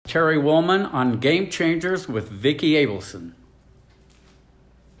Terry Woolman on Game Changers with Vicki Abelson.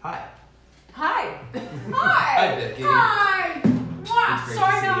 Hi. Hi. Hi. Hi, Vicki. Hi. Mwah. It's great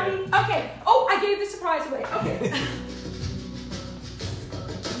Sorry, to see Melanie. you. Okay. Oh, I gave the surprise away. Okay.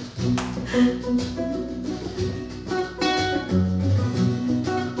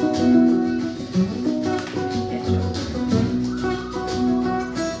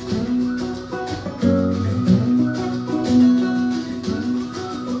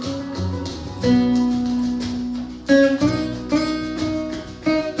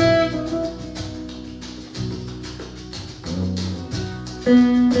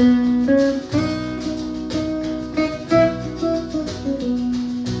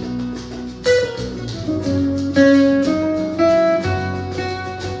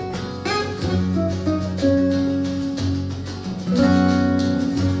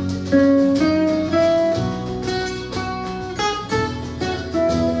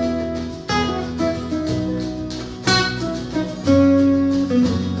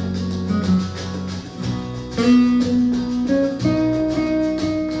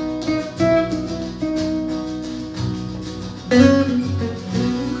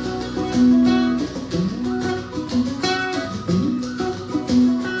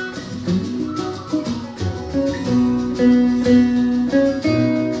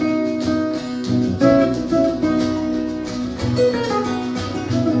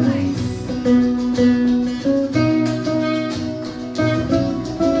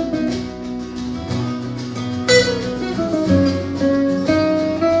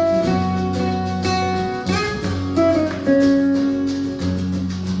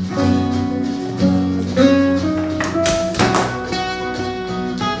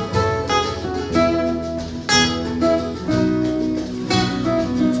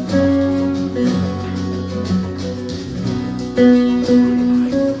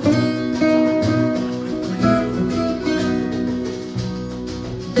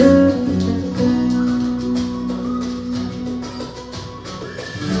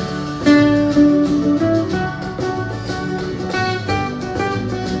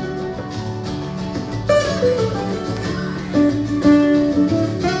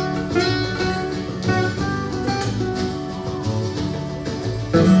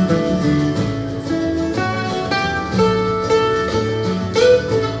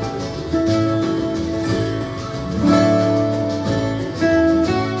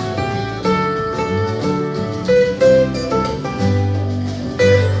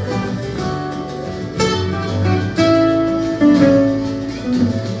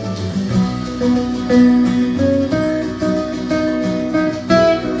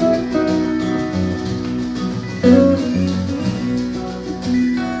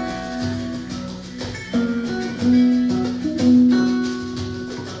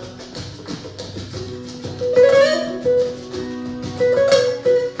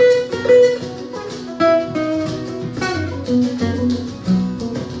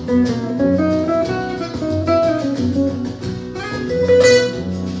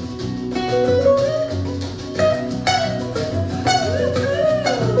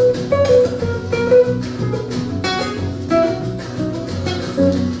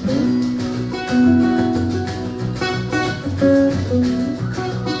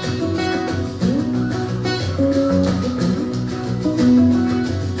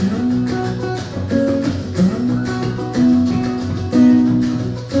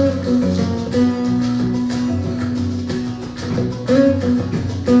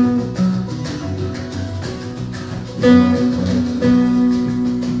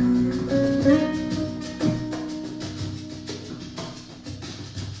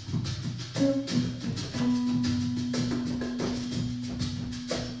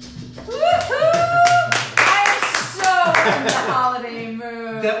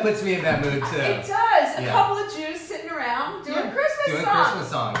 That puts me in that mood too. It does. A Yeah. couple of Jews sitting around doing Christmas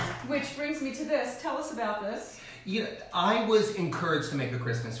songs. Which brings me to this. Tell us about this. You know, I was encouraged to make a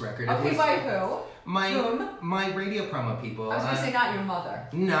Christmas record. It Okay, was by who? my radio promo people. I was going to say not your mother.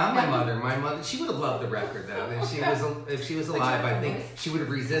 Not my mother. My mother, she would have loved the record though. If she was alive, I think she would have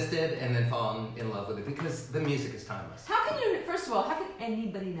resisted and then fallen in love with it because the music is timeless. How can you? First of all, how can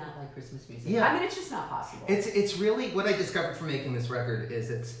anybody not like Christmas music? Yeah. I mean, it's just not possible. It's really what I discovered from making this record is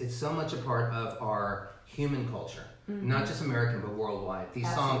it's so much a part of our human culture. Mm-hmm. Not just American, but worldwide.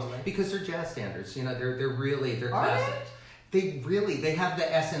 These songs, because they're jazz standards, you know, they're classic. They have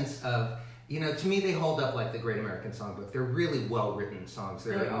the essence of, you know, to me they hold up like the Great American Songbook. They're really well written songs.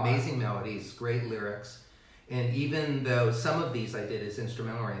 They're amazing melodies, great lyrics, and even though some of these I did as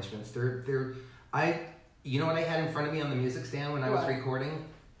instrumental arrangements, you know what I had in front of me on the music stand when I was recording?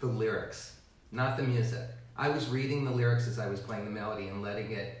 the lyrics, not the music. I was reading the lyrics as I was playing the melody and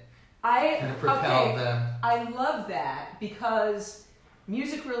letting it kind of propel the... I love that because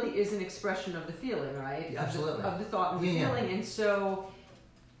music really is an expression of the feeling, right? Absolutely. Of the thought and the feeling. And so,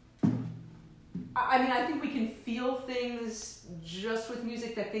 I mean, I think we can feel things just with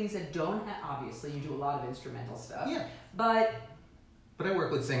music, that things that don't have, obviously, you do a lot of instrumental stuff. Yeah. But I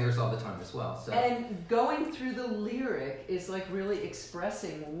work with singers all the time as well. So. And going through the lyric is like really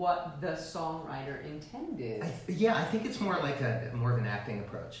expressing what the songwriter intended. I think it's more like more of an acting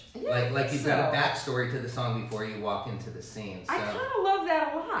approach. Yeah, like you've got a backstory to the song before you walk into the scene. So. I kind of love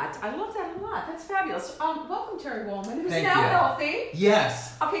that a lot. I love that a lot. That's fabulous. Welcome, Terry Woolman, who's Thank now you. healthy.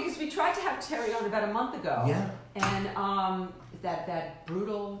 Yes. Okay, because we tried to have Terry on about a month ago. Yeah. And that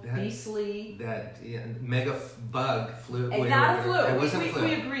brutal, beastly... That mega bug flu. And not a flu. It wasn't flu.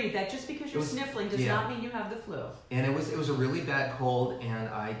 We agreed that just because you're sniffling does not mean you have the flu. And it was a really bad cold, and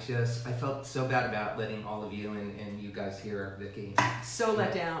I felt so bad about letting all of you and you guys hear Vicki. So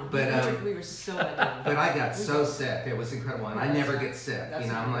let down. But we were so let down. But I got so sick. It was incredible. And I never get sick.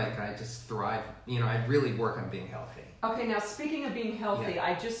 I'm like, I just thrive. I really work on being healthy. Okay, now speaking of being healthy,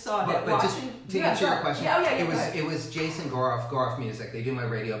 I just saw that but watching... just to answer your question, it was Jason Goroff Music. They do my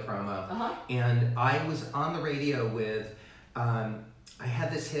radio promo. And I was on the radio with... I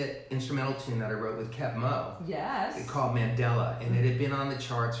had this hit instrumental tune that I wrote with Kev Mo. Yes. Called Mandela. And it had been on the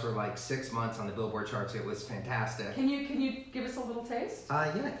charts for like 6 months on the Billboard charts. It was fantastic. Can you give us a little taste? Yeah,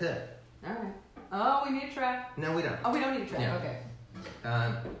 I could. All right. Oh, we need a track. No, we don't. Oh, we don't need a track. Yeah. Okay.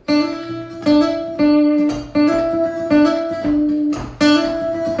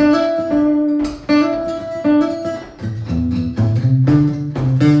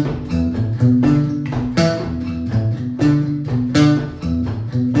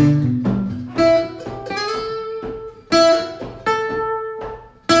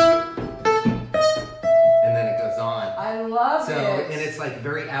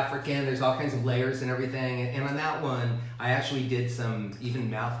 There's all kinds of layers and everything, and on that one I actually did some even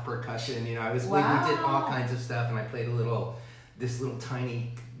mouth percussion. We did all kinds of stuff, and I played this little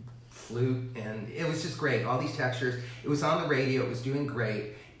tiny flute, and it was just great. All these textures. It was on the radio. It was doing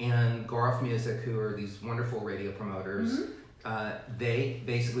great. And Goroff Music, who are these wonderful radio promoters, they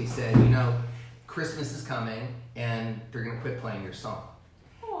basically said, Christmas is coming, and they're going to quit playing your song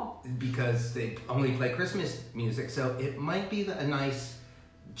because they only play Christmas music. So it might be a nice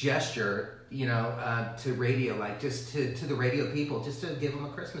gesture, to radio, like just to the radio people, just to give them a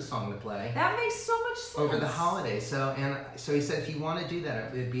Christmas song to play. That makes so much sense. Over the holidays. So he said, if you want to do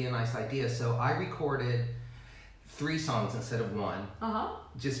that, it'd be a nice idea. So I recorded 3 songs instead of 1,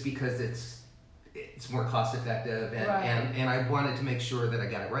 just because it's more cost effective, and I wanted to make sure that I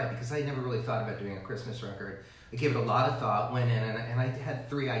got it right, because I never really thought about doing a Christmas record. I gave it a lot of thought, went in, and I had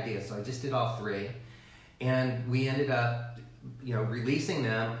 3 ideas, so I just did all 3, and we ended up releasing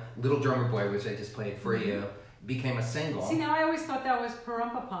them. Little Drummer Boy, which I just played for you, became a single. See, now I always thought that was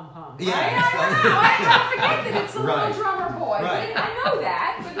Parumpa Pum Pum. Yeah. I forget that it's the Little Drummer Boy. Right. I know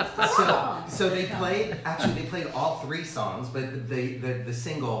that, but it's Parumpa. So they played all 3 songs, but the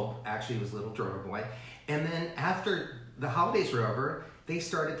single actually was Little Drummer Boy. And then after the holidays were over, they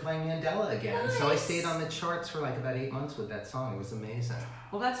started playing Mandela again. Nice. So I stayed on the charts for like about 8 months with that song. It was amazing.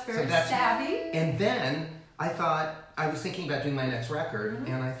 Well, that's very savvy. And then I was thinking about doing my next record,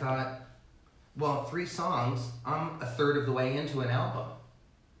 and I thought, well, 3 songs, I'm a third of the way into an album.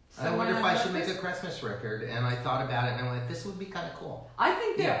 So I wonder if I should make a Christmas record. And I thought about it, and I went, this would be kind of cool. I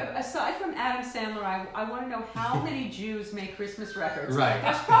think aside from Adam Sandler, I want to know how many Jews make Christmas records. Right.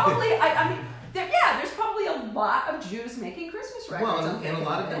 There's probably, there's probably a lot of Jews making Christmas records. Well, and a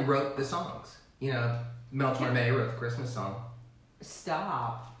lot of them wrote the songs. Mel Torme wrote the Christmas song.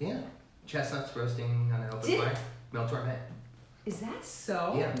 Stop. Yeah. Chestnuts roasting on an open fire. Mel Torme. Is that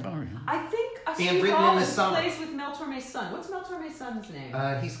so? Yeah. Oh, yeah. I think Steve Rollins plays with Mel Torme's son. What's Mel Torme's son's name?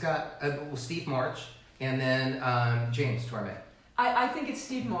 He's got Steve March, and then James Torme. I think it's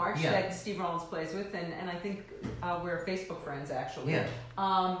Steve March that Steve Rollins plays with, and I think we're Facebook friends, actually. Yeah.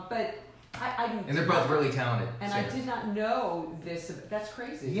 But and they're both really talented. And singers. I did not know this. That's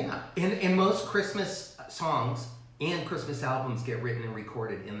crazy. Yeah. And most Christmas songs and Christmas albums get written and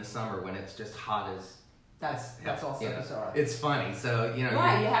recorded in the summer when it's just hot as... That's also bizarre. It's funny, so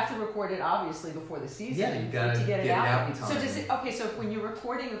Right, you have to record it obviously before the season. Yeah, you got to get it out in time. So when you're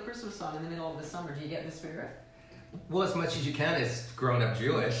recording a Christmas song in the middle of the summer, do you get in the spirit? Well, as much as you can as grown-up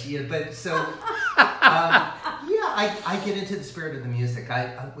Jewish, but so I get into the spirit of the music.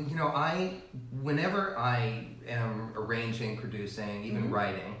 Whenever I am arranging, producing, even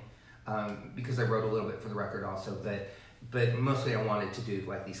writing, because I wrote a little bit for the record also, but but mostly I wanted to do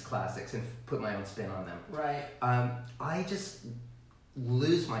like these classics and put my own spin on them. Right. I just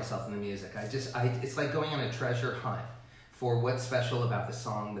lose myself in the music. It's like going on a treasure hunt for what's special about the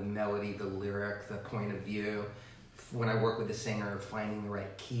song, the melody, the lyric, the point of view. When I work with a singer, finding the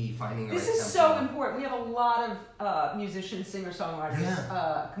right key, finding the right tempo. This is so important. We have a lot of musicians,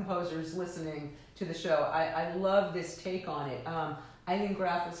 singer-songwriters, composers listening to the show. I love this take on it. Eileen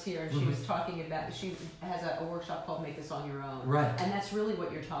Graff is here, and she was talking about, she has a workshop called Make This On Your Own. Right. And that's really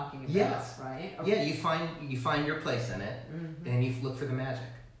what you're talking about, yes. right? Okay. Yeah, you find your place in it, and you look for the magic.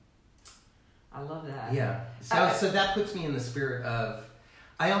 I love that. Yeah. So that puts me in the spirit of,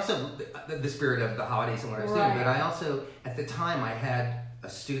 the spirit of the holidays and what I was doing, but I also, at the time, I had a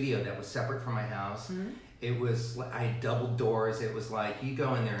studio that was separate from my house. It was, I had double doors. It was like, you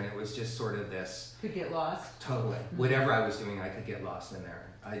go in there and it was just sort of this. Could get lost. Totally. Whatever I was doing, I could get lost in there.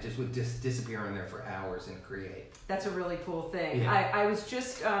 I just would just disappear in there for hours and create. That's a really cool thing. Yeah. I was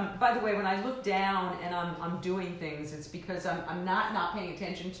just, by the way, when I look down and I'm doing things, it's because I'm not paying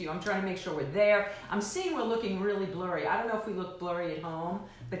attention to you. I'm trying to make sure we're there. I'm seeing we're looking really blurry. I don't know if we look blurry at home,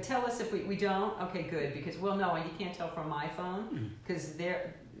 but tell us if we don't. Okay, good, because we'll know, and you can't tell from my phone, because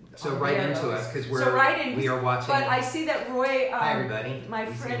they're... So right into us, because we are watching. But I see that Roy, hi everybody, my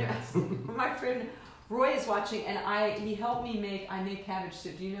friend Roy is watching, and he helped me I made cabbage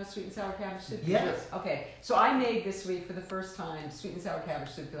soup. Do you know sweet and sour cabbage soup? Yes. Okay, so I made this week for the first time sweet and sour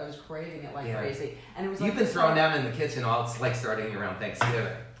cabbage soup because I was craving it like crazy, and it was. You've been thrown down in the kitchen all like starting around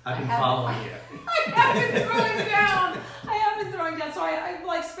Thanksgiving. I've been following you. I have been throwing down. I have been throwing down. So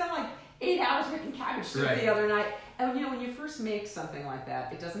I spent like 8 hours making cabbage soup the other night. And when you first make something like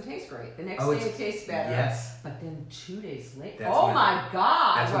that, it doesn't taste great. The next day it tastes better. Yes. But then 2 days later, that's my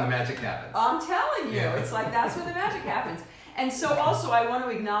God. That's when the magic happens. I'm telling you, it's like that's when the magic happens. And so also I want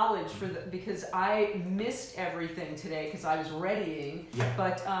to acknowledge because I missed everything today because I was readying. Yeah.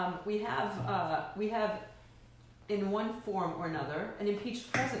 But we have in one form or another an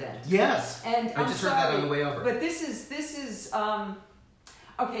impeached president. Yes. And I just heard that on the way over. But this is.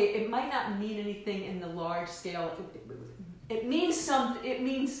 Okay, it might not mean anything in the large scale. It means something. It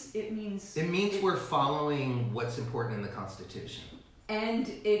means. We're following what's important in the Constitution. And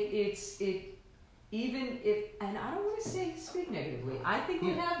even if, and I don't want to speak negatively. I think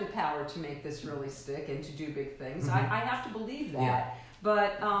we have the power to make this really stick and to do big things. I have to believe that. Yeah.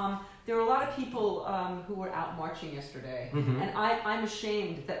 But there were a lot of people who were out marching yesterday, and I'm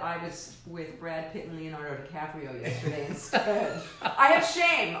ashamed that I was with Brad Pitt and Leonardo DiCaprio yesterday instead. I have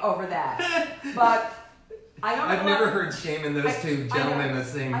shame over that, but I don't. I've never heard shame in those two gentlemen the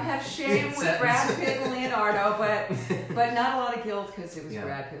same. I have shame with Brad Pitt and Leonardo, but not a lot of guilt because it was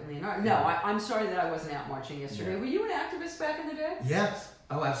Brad Pitt and Leonardo. No, I'm sorry that I wasn't out marching yesterday. Were you an activist back in the day? Yes.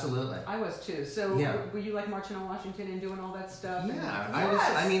 Oh, absolutely. I was too. So were you like marching on Washington and doing all that stuff? Yeah,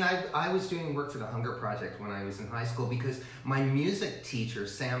 I was doing work for the Hunger Project when I was in high school because my music teacher,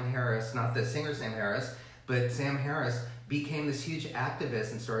 Sam Harris, not the singer Sam Harris, but Sam Harris became this huge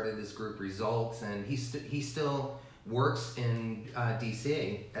activist and started this group Results, and he still works in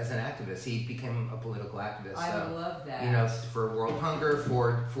D.C. as an activist. He became a political activist. I love that. You know, for world hunger,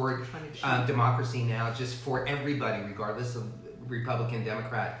 for democracy now, just for everybody, regardless of Republican,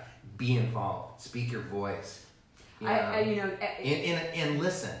 Democrat, be involved, speak your voice. And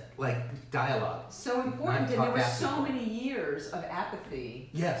listen, like dialogue. So important, and there were so many years of apathy.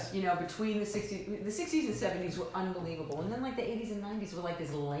 Yes. You know, between the 60s and 70s were unbelievable, and then like the 80s and 90s were like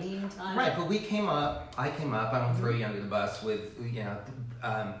this lame time. Right, but I came up. I won't throw you under the bus with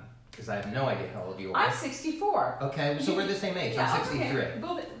because I have no idea how old you are. I'm 64. Okay, so we're the same age. I'm 63.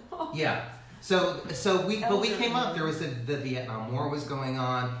 Okay. Yeah. So we came up. There was the Vietnam War was going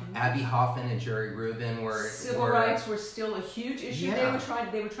on. Abby Hoffman and Jerry Rubin were civil rights were still a huge issue. Yeah.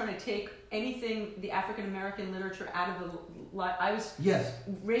 They were trying to take anything the African American literature out of the. I was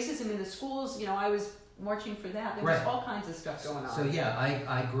racism in the schools. You know, I was marching for that. There was all kinds of stuff going on. So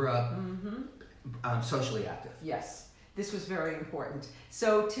I grew up socially active. Yes. This was very important.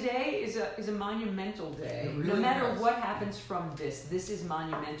 So today is a monumental day. It really no matter is. what happens from this is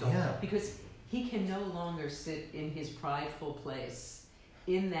monumental because he can no longer sit in his prideful place.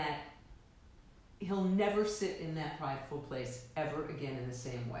 In that, he'll never sit in that prideful place ever again in the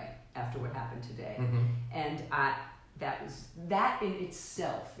same way after what happened today. And that in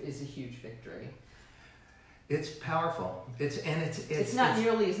itself is a huge victory. It's powerful. It's not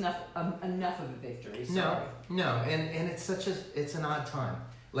nearly enough of a victory. Sorry. No, and it's an odd time.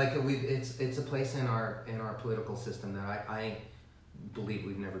 Like it's a place in our political system that I believe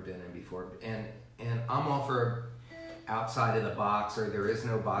we've never been in before. And I'm all for outside of the box, or there is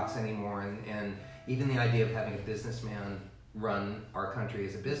no box anymore. And even the idea of having a businessman run our country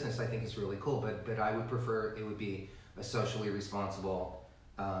as a business, I think is really cool. But I would prefer it would be a socially responsible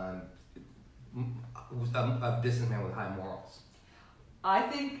a businessman with high morals. I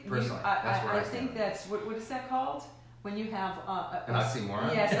think personally, that's where I think that's what is that called? When you have an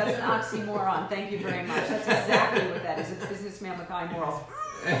oxymoron? Yes, that's an oxymoron. Thank you very much. That's exactly what that is, a businessman with high morals.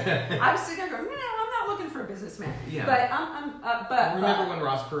 I was sitting there going, I'm not looking for a businessman. Yeah. But remember when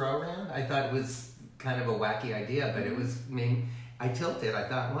Ross Perot ran? I thought it was kind of a wacky idea, but it was, I tilted. I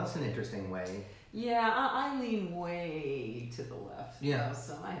thought, well, that's an interesting way. Yeah, I lean way to the left. Yeah. Though,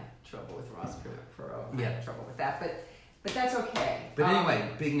 so I have trouble with Ross Perot. Yeah. I have trouble with that, but that's okay. But anyway,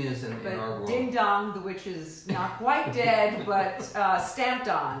 big news in our world. Ding Dong, the witch is not quite dead, but stamped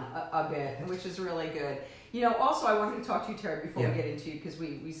on a bit, which is really good. Also, I wanted to talk to you, Terry, before we get into, because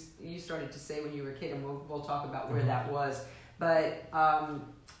you started to say when you were a kid, and we'll talk about where that was. But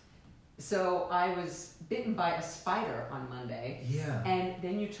so I was bitten by a spider on Monday. Yeah. And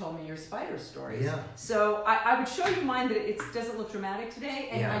then you told me your spider stories. Yeah. So I would show you mine, but it doesn't look dramatic today.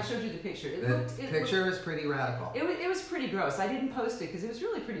 And Yeah. I showed you the picture. The picture is pretty radical. It was pretty gross. I didn't post it because it was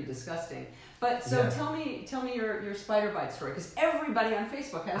really pretty disgusting. But so tell me your spider bite story, because everybody on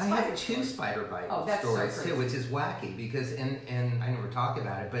Facebook has. I have two spider bite stories too, which is wacky because and I never talked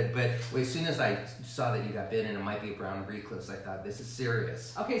about it, but as soon as I saw that you got bitten, it might be a brown recluse, I thought this is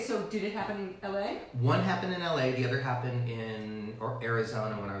serious. Okay, so did it happen in LA? One happened in LA, the other happened in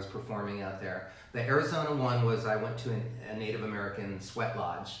Arizona when I was performing out there. The Arizona one was I went to a Native American sweat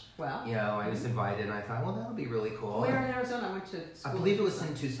lodge. Wow. I was invited, and I thought, well, that'll be really cool. Where in Arizona? I went to school. I believe it was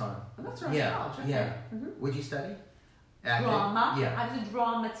in Tucson. Oh, that's right. Yeah, College. Okay. yeah. Mm-hmm. What'd you study? Drama. Yeah. I was a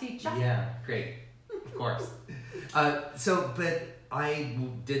drama teacher. Yeah, great. Of course. But I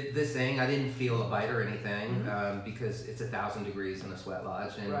did this thing. I didn't feel a bite or anything because it's 1,000 degrees in a sweat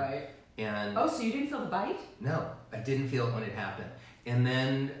lodge. And, right. And so you didn't feel the bite? No, I didn't feel it when it happened. And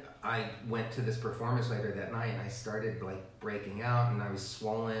then I went to this performance later that night, and I started breaking out, and I was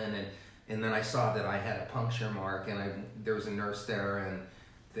swollen, and then I saw that I had a puncture mark, and there was a nurse there, and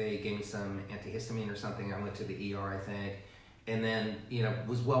they gave me some antihistamine or something. I went to the ER, I think, and then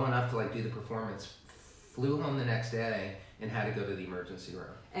was well enough to do the performance. Flew home the next day and had to go to the emergency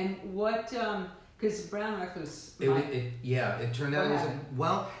room. And what? Because brown recluse. It turned out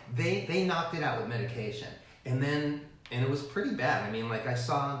they knocked it out with medication, and it was pretty bad. I mean,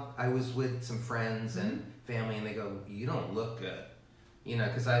 I was with some friends and family, and they go, "You don't look good,"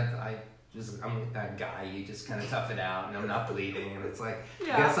 because I'm that guy. You just kind of tough it out, and I'm not bleeding, and it's like,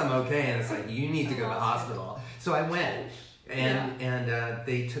 guess I'm okay, and it's like you need to go to the hospital. So I went, and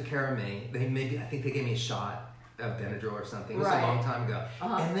they took care of me. I think they gave me a shot of Benadryl or something. It was a long time ago.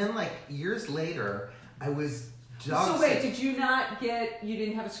 And then years later, I was So wait, did you not you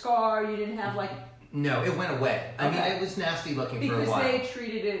didn't have a scar? You didn't have No, it went away. I mean, it was nasty looking for a while. Because they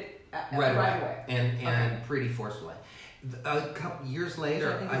treated it right away. And pretty forcefully. A couple years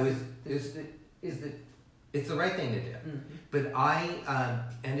later, it's the right thing to do. Mm-hmm. But I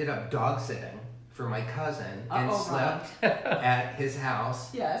ended up dog sitting for my cousin and slept at his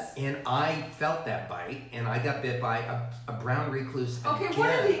house. Yes. And I felt that bite, and I got bit by a brown recluse again. What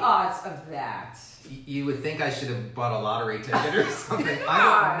are the odds of that? You would think I should have bought a lottery ticket or something.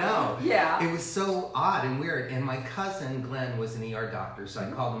 I don't know. Yeah. It was so odd and weird. And my cousin, Glenn, was an ER doctor, so I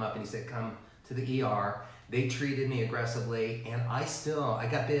called him up and he said, come to the ER. They treated me aggressively, and I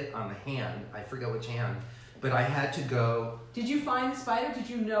got bit on the hand. I forget which hand. But I had to go. Did you find the spider? Did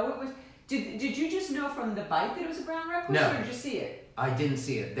you know it was... Did you just know from the bite that it was a brown recluse, or did you see it? I didn't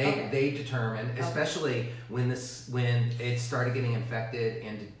see it. They determined, especially when it started getting infected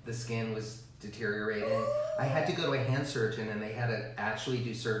and the skin was deteriorating. I had to go to a hand surgeon, and they had to actually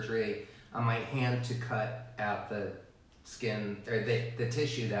do surgery on my hand to cut out the skin or the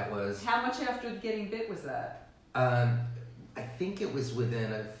tissue that was. How much after getting bit was that? I think it was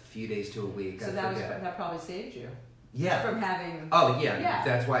within a few days to a week. So that probably saved you. Yeah. From having. Oh yeah.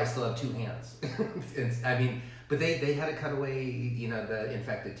 That's why I still have two hands. But they had to cut away, the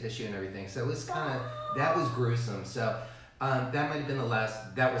infected tissue and everything. So it was that was gruesome. So that might have been the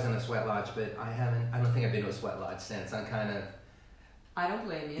last. That wasn't a sweat lodge, but I don't think I've been to a sweat lodge since. I'm kind of. I don't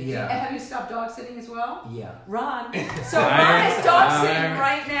blame you. Yeah. Have you stopped dog sitting as well? Yeah. Ron. So Ron is dog sitting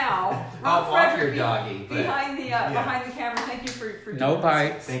right now. I'll walk your doggy. Behind the camera. Thank you for doing No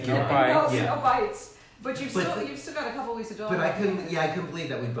bites. Thank you. No bites. No bites. But you've still got a couple weeks of dog. But I couldn't believe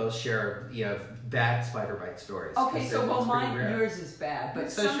that we both share bad spider bite stories. Okay, so yours is bad,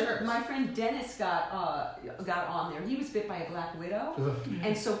 but sure. My friend Dennis got on there. He was bit by a black widow,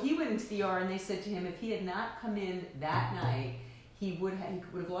 and so he went into the ER, and they said to him if he had not come in that night, he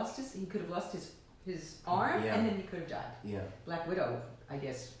could have lost his his arm, and then he could have died. Yeah. Black Widow, I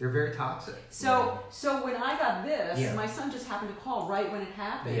guess. They're very toxic. So when I got this, Yeah. my son just happened to call right when it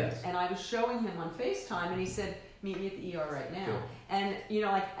happened, Yes. and I was showing him on FaceTime, and he said, "Meet me at the ER right now." Cool. And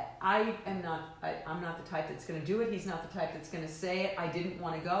like I'm not the type that's going to do it. He's not the type that's going to say it. I didn't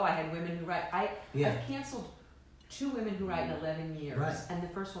want to go. I had women who write. I've canceled 2 women who write in 11 years, right. and the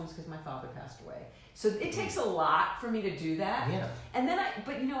first one was because my father passed away. So it takes a lot for me to do that. Yeah. And then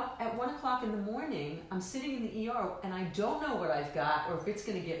but at 1 o'clock in the morning, I'm sitting in the ER and I don't know what I've got or if it's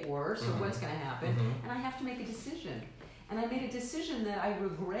going to get worse or what's going to happen, and I have to make a decision. And I made a decision that I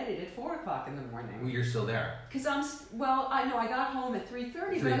regretted at 4 o'clock in the morning. Well, you're still there. Because I know I got home at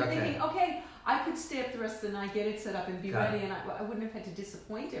 3:30, but I'm thinking, okay, I could stay up the rest of the night, get it set up, and be ready, and I wouldn't have had to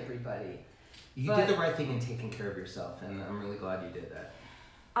disappoint everybody. You did the right thing in taking care of yourself, and I'm really glad you did that.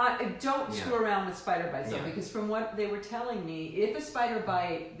 Don't screw around with spider bites, though, Yeah. because from what they were telling me, if a spider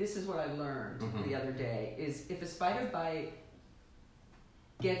bite, this is what I learned the other day, is if a spider bite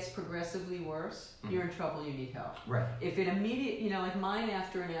gets progressively worse, you're in trouble, you need help. Right. If it like mine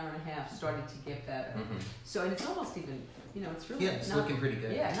after an hour and a half started to get better. So, and it's almost even, it's really it's looking pretty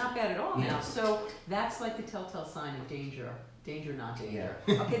good. Yeah, not bad at all Yeah. now. So that's like the telltale sign of danger. Danger, not danger.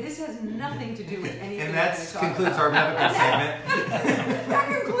 Yeah. Okay, this has nothing to do with anything. And that concludes our medical segment. That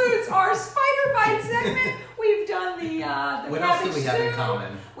concludes our spider bite segment. We've done the What else do we have in soup.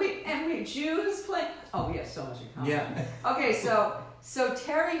 common? We Jews play. Oh, we have so much in common. Yeah. Okay, so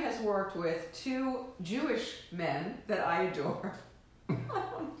Terry has worked with 2 Jewish men that I adore.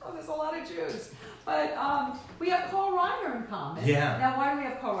 There's a lot of Jews. But we have Carl Reiner in common. Yeah. Now, why do we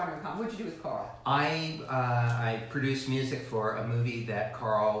have Carl Reiner in common? What did you do with Carl? I produced music for a movie that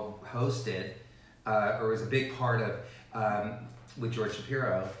Carl hosted, or was a big part of, with George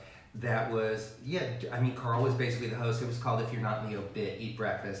Shapiro. That was, Carl was basically the host. It was called If You're Not in the Obit, Eat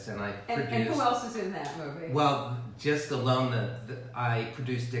Breakfast, and I produced... And who else is in that movie? Well, just alone, I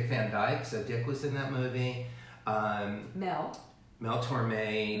produced Dick Van Dyke, so Dick was in that movie. Mel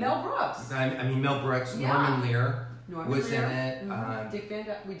Torme. Mel Brooks. Mel Brooks. Yeah. Norman Lear was Lear. in it. Dick Van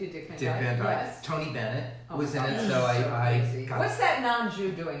Dyke. We did Dick Van Dyke. Dick Van Dyke. Yes. Tony Bennett was in God, it. So I got... What's that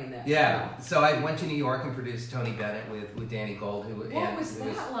non-Jew doing in that? Yeah. So I went to New York and produced Tony Bennett with Danny Gold. What was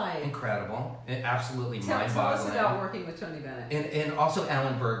that like? Incredible. And absolutely Tell mind-boggling. us about working with Tony Bennett. And also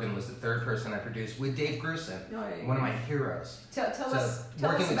Alan Bergen was the third person I produced with Dave Grusin, one of my heroes. Tell us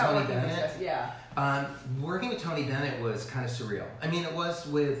about working Tony with Bennett. Yeah. Working with Tony Bennett was kind of surreal. I mean, it was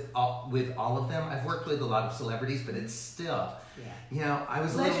with all of them. I've worked with a lot of celebrities, but it's still, I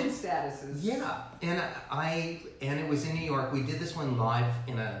was legend statuses. Yeah, and it was in New York. We did this one live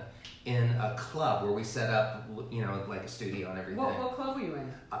in a club where we set up, like a studio and everything. What club were you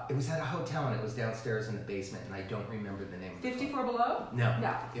in? It was at a hotel, and it was downstairs in the basement, and I don't remember the name of it. 54 Below?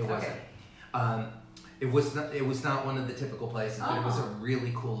 No, it wasn't. Okay. It was not one of the typical places, but it was a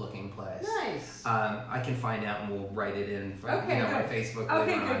really cool looking place. Nice. I can find out and we'll write it in for my Facebook.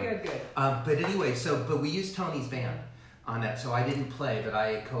 Okay, good. But anyway, but we used Tony's band on that, so I didn't play, but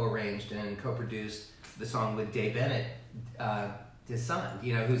I co-arranged and co-produced the song with Dave Bennett, his son,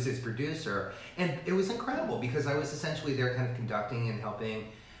 who's his producer, and it was incredible because I was essentially there, kind of conducting and helping.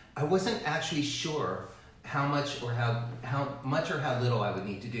 I wasn't actually sure how much or how little I would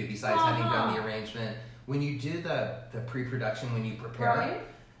need to do besides having done the arrangement. When you do the pre-production, when you prepare,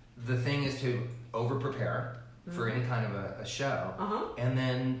 the thing is to over-prepare for any kind of a show, and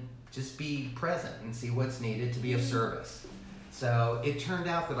then just be present and see what's needed to be of service. So it turned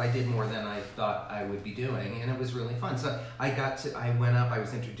out that I did more than I thought I would be doing, and it was really fun. So I went up, I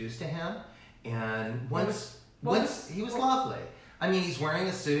was introduced to him, and once he was lovely. I mean, he's wearing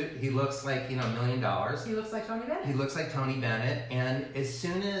a suit. He looks like, $1 million. He looks like Tony Bennett. He looks like Tony Bennett. And as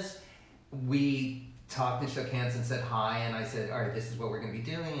soon as we talked and shook hands and said hi, and I said, all right, this is what we're going to be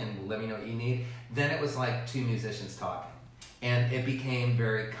doing, and let me know what you need, then it was like 2 musicians talking. And it became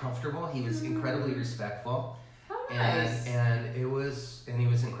very comfortable. He was incredibly respectful. How nice. And he was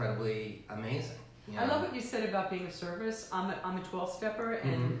incredibly amazing. I love what you said about being of service. I'm a 12-stepper,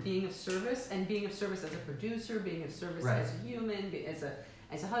 and being of service as a producer, being of service as a human,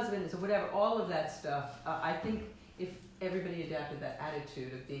 as a husband, as a whatever, all of that stuff. I think if everybody adapted that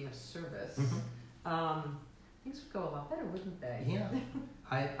attitude of being of service, things would go a lot better, wouldn't they? Yeah.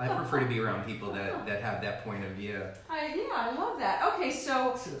 I prefer to be around people that have that point of view. I love that. Okay,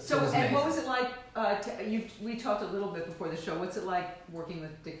 so and what was it like? We talked a little bit before the show. What's it like working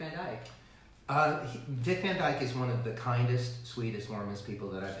with Dick Van Dyke? Dick Van Dyke is one of the kindest, sweetest, warmest people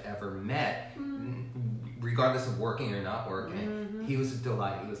that I've ever met, regardless of working or not working. He was a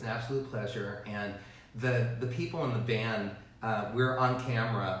delight. He was an absolute pleasure, and the people in the band we're on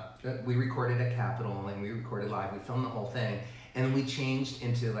camera. We recorded at Capitol and we recorded live. We filmed the whole thing, and then we changed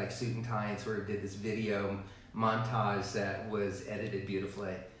into like suit and tie and sort of did this video montage that was edited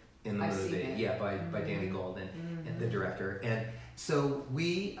beautifully in the movie. Yeah, by Danny Golden, and the director. And so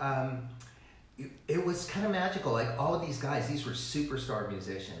we. It was kind of magical. Like all of these guys, these were superstar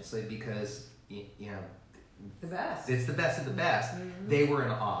musicians. Like, because you know, the best. It's the best of the best. They were in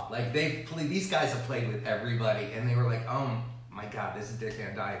awe. Like these guys have played with everybody, and they were like, "Oh my God, this is Dick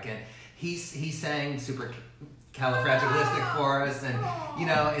Van Dyke." And he sang supercalifragilistic for us, and you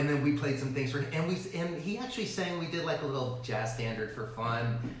know, and then we played some things for him. And he actually sang. We did like a little jazz standard for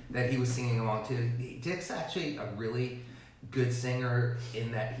fun that he was singing along to. Dick's actually a really good singer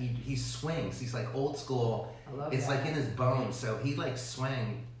in that he swings. He's like old school. I love it's that. like in his bones. So he like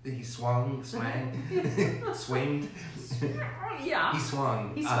swung. He swung, swinged. Yeah. He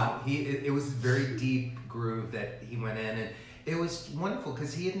swung. He swung. It was a very deep groove that he went in, and it was wonderful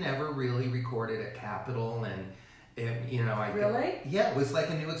because he had never really recorded at Capitol, and you know, yeah, it was like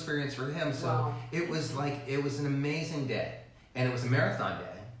a new experience for him. So wow. it was an amazing day, and it was a marathon day.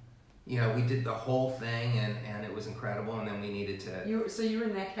 You know, we did the whole thing, and it was incredible, and then we needed to... So you were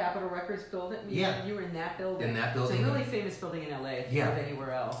in that Capitol Records building? Yeah. You were in that building? In that building. It's a really famous building in LA if you live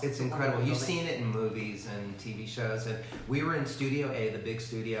anywhere else. It's incredible. You've seen it in movies and TV shows. And we were in Studio A, the big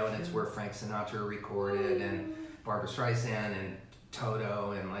studio, and it's where Frank Sinatra recorded, and Barbra Streisand, and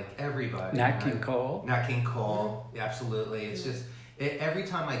Toto, and like everybody. Nat King Cole. Nat King Cole, absolutely. It's just... every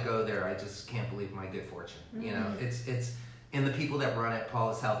time I go there, I just can't believe my good fortune. You know, it's... And the people that run it,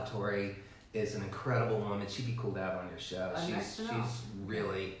 Paula Salvatore is an incredible woman. She'd be cool to have on your show. She's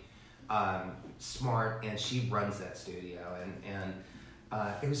really smart, and she runs that studio, and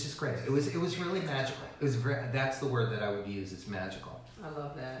it was just great. It was really magical. It was that's the word that I would use. It's magical. I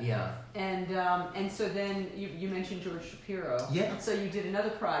love that. Yeah. And so then you mentioned George Shapiro. Yeah. So you did another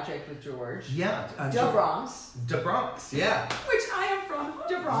project with George. Yeah. Da Bronx. Da Bronx. Yeah. Which I am from.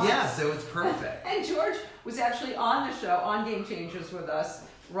 Da Bronx. Yeah. So it's perfect. And George was actually on the show on Game Changers with us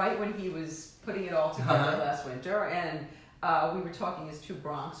right when he was putting it all together last winter, and we were talking as two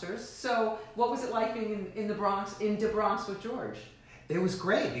Bronxers. So what was it like being in the Bronx, in Da Bronx with George? It was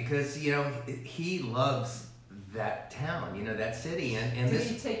great because, you know, he loves that town, you know, that city, and did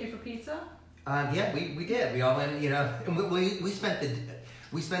he take you for pizza? Yeah, we did. We all went, you know, and we spent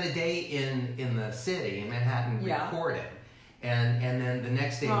a day in the city in Manhattan recording, and then the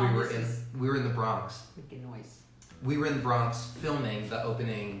next day we were in the Bronx. Making noise. We were in the Bronx filming the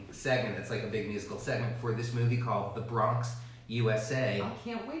opening segment. It's like a big musical segment for this movie called The Bronx USA. I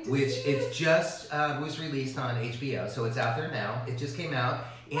can't wait to which see it's just was released on HBO, so it's out there now. It just came out,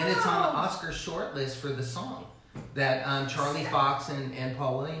 and it's on the Oscar shortlist for the song that Charlie Fox and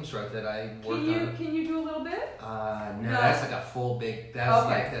Paul Williams wrote that I worked on. Can you do a little bit? No, that's like a full big.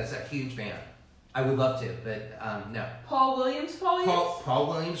 That's a huge band. I would love to, but no. Paul Williams. Paul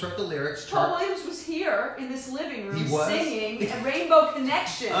Williams wrote the lyrics. Paul Williams was here in this living room He was? singing a Rainbow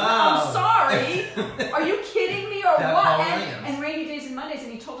Connection. Oh. I'm sorry. Are you kidding me or That what? Paul Williams. And Rainy Days and Mondays,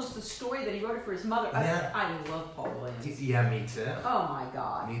 and he told us the story that he wrote it for his mother. Yeah. I love Paul Williams. Yeah, me too. Oh my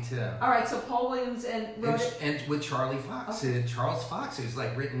God. Me too. All right, so Paul Williams wrote it. And with Charlie Fox, Charles Fox, who's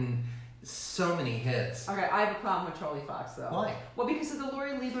like written so many hits. Okay, I have a problem with Charlie Fox though. Why? Well, because of the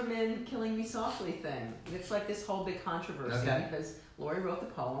Lori Lieberman "Killing Me Softly" thing. It's like this whole big controversy because Lori wrote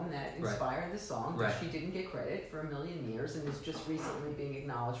the poem that inspired the song, but she didn't get credit for a million years and is just recently being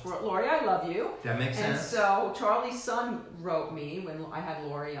acknowledged for it. Lori, I love you. That makes sense. And so Charlie's son wrote me when I had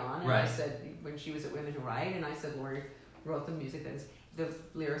Lori on, and I said when she was at Women Who Write, and I said Lori wrote the music the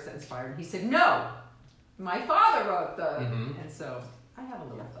lyrics that inspired, and he said no, my father wrote the, and so I have a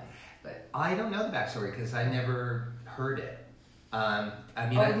little thing. But I don't know the backstory because I never heard it. I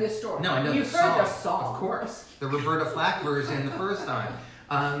mean, the story. No, I know You've the heard song. the song, of course. The Roberta Flack version the first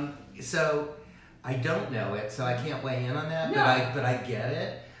time. So I don't know it, so I can't weigh in on that. No. But I get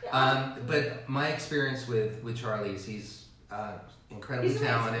it. Yeah. But my experience with Charlie is he's incredibly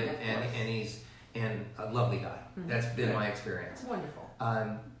talented amazing, and he's a lovely guy. That's been my experience. Wonderful.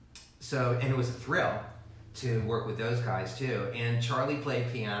 So and it was a thrill to work with those guys too. And Charlie played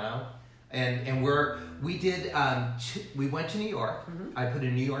piano, and we went to New York. I put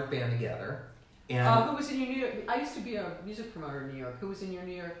a New York band together. And who was in your New York? I used to be a music promoter in New York. Who was in your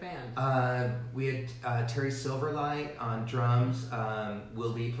New York band? We had Terry Silverlight on drums.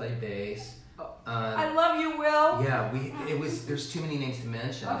 Will D played bass. I love you, Will. Yeah, there's too many names to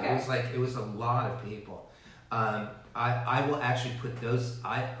mention. Okay. It was a lot of people. I will actually put those.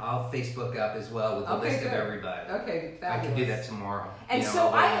 I'll Facebook up as well with a list of everybody. Okay, fabulous. I can do that tomorrow. And so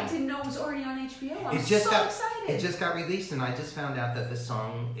I didn't know it was already on HBO. I'm so excited. It just got released, and I just found out that the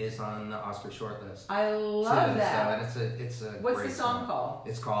song is on the Oscar shortlist. I love that. So it's a What's great the song called?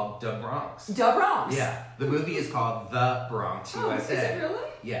 It's called Da Bronx. Da Bronx. Yeah, the movie is called The Bronx, USA. Is it really?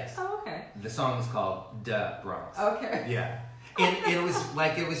 Yes. Oh, okay. The song is called Da Bronx. Okay. Yeah, and it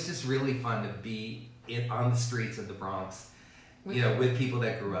was just really fun to be on the streets of the Bronx, with people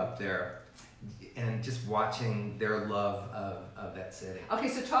that grew up there, and just watching their love of that city. Okay,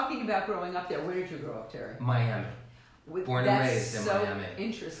 so talking about growing up there, where did you grow up, Terry? Miami. Born and raised in Miami.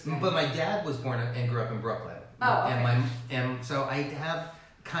 Interesting. But my dad was born and grew up in Brooklyn. Oh, okay. And so I have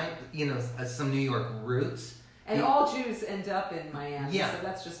some New York roots. And all Jews end up in Miami. Yeah. So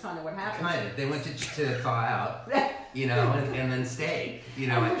that's just kind of what happens. Kind of. They went to thaw out, and then stayed.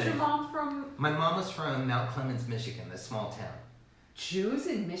 And where's your mom from? My mom was from Mount Clemens, Michigan, a small town. Jews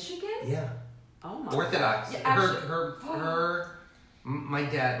in Michigan? Yeah. Oh my Orthodox. God. Yeah, her my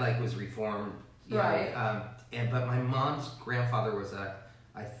dad was Reformed. Right. But my mom's grandfather was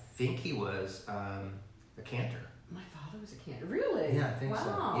I think he was a cantor. My father was a cantor. Really? Yeah, I think so.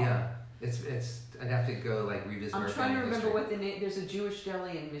 Wow. Yeah. It's I'd have to go revisit. I'm trying to remember what the name. There's a Jewish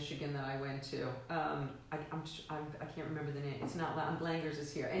deli in Michigan that I went to. I can't remember the name. It's not. Blangers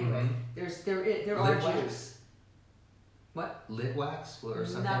is here. Anyway, there are Jews. What? Litwax or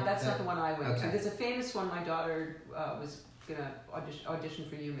something? No, that's not the one I went to. Okay. There's a famous one. My daughter was gonna audition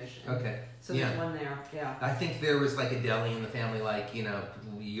for U Mission. Okay. So there's one there. Yeah. I think there was a deli in the family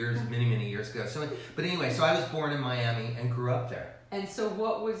many years ago. So, but anyway, so I was born in Miami and grew up there. And so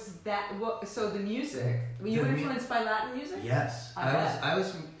what was that? So the music? Were you influenced by Latin music? Yes, I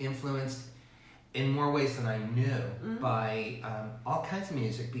was influenced in more ways than I knew by all kinds of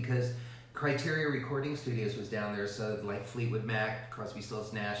music, because Criteria Recording Studios was down there. So Fleetwood Mac, Crosby,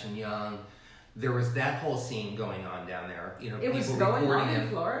 Stills, Nash and Young. There was that whole scene going on down there. It was going on in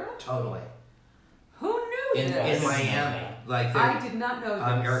Florida? Totally. Who knew this? In Miami. I did not know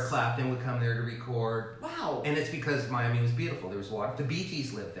this. Eric Clapton would come there to record. Wow. And it's because Miami was beautiful. There was water. The Bee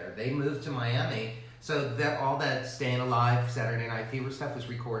Gees lived there. They moved to Miami. So that all that Staying Alive, Saturday Night Fever stuff was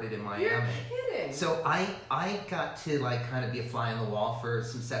recorded in Miami. You're kidding. So I got to kind of be a fly on the wall for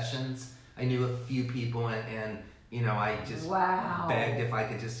some sessions. I knew a few people and I just begged if I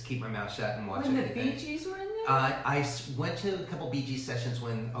could just keep my mouth shut and watch anything. When the Bee Gees were in there? I went to a couple Bee Gees sessions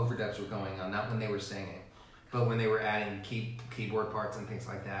when overdubs were going on, not when they were singing, but when they were adding keyboard parts and things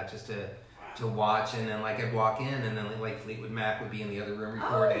like that, just to watch. And then I'd walk in, and then Fleetwood Mac would be in the other room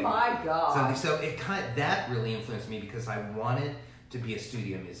recording. Oh my God! So it that really influenced me, because I wanted to be a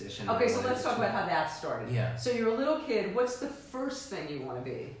studio musician. Okay, so let's talk about how that started. Yeah. So you're a little kid. What's the first thing you want to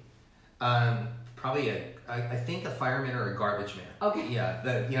be? Probably I think a fireman or a garbage man. Okay.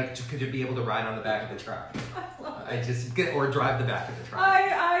 Yeah, could you be able to ride on the back of the truck? Or drive the back of the truck.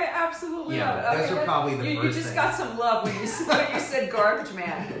 I absolutely love it. Okay, those are probably the first You just thing. got some love when you said garbage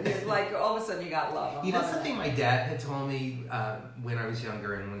man. All of a sudden you got love. Something my dad had told me when I was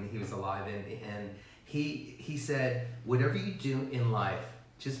younger and when he was alive, and he said, whatever you do in life,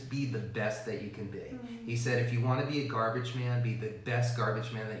 just be the best that you can be. Mm-hmm. He said, if you want to be a garbage man, be the best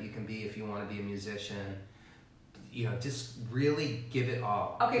garbage man that you can be. If you want to be a musician, just really give it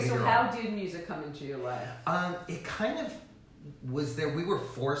all. Okay, so how did music come into your life? It kind of was there. We were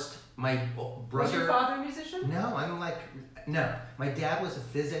forced. My brother... Was your father a musician? No, no. My dad was a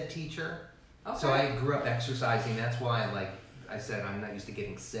phys ed teacher. Okay. So I grew up exercising. That's why, I said, I'm not used to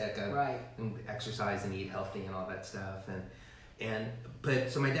getting sick. I exercise and eat healthy and all that stuff.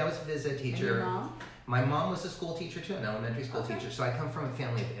 So my dad was a phys ed teacher. And your mom? My mom was a school teacher too, an elementary school teacher. So I come from a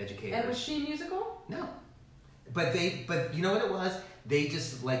family of educators. And was she musical? No. But you know what it was? They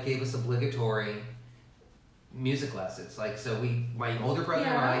just gave us obligatory music lessons. My older brother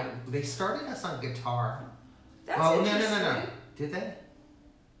and I, they started us on guitar. That's interesting. No. Did they?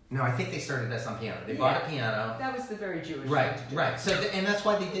 No, I think they started us on piano. They bought a piano. That was the very Jewish right, thing to do. right. So and that's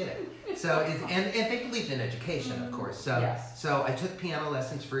why they did it. So and they believed in education, of course. So I took piano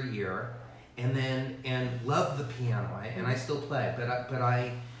lessons for a year, and loved the piano. And I still play, but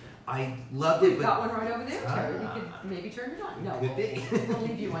I loved it. We've got one right over there, Terry. We could maybe turn it on. No, could be. We'll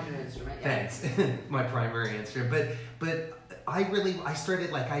leave you on your instrument. Yeah. Thanks, my primary instrument. But I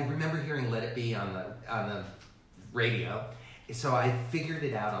started I remember hearing "Let It Be" on the radio. So I figured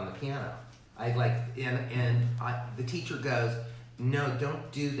it out on the piano. The teacher goes, no,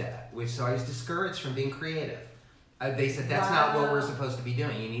 don't do that. So I was discouraged from being creative. They said that's not what we're supposed to be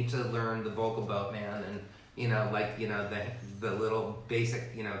doing. You need to learn the vocal boatman and the little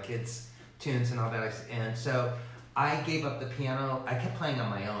basic kids tunes and all that. And so I gave up the piano. I kept playing on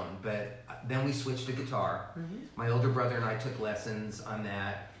my own, but then we switched to guitar. My older brother and I took lessons on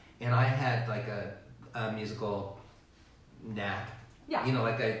that, and I had like a musical knack. Yeah. You know,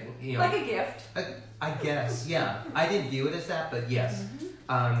 like a gift. I guess, yeah. I didn't view it as that, but yes.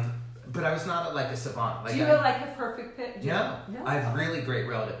 But I was not like a savant. Like Do you have like a perfect pitch? No. I have really great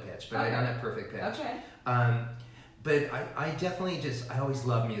relative pitch, but I don't have perfect pitch. Okay. But I definitely I always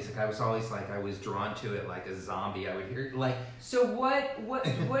loved music. I was always I was drawn to it like a zombie. I would hear So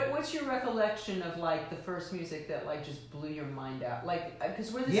what's your recollection of like the first music that like just blew your mind out? Like,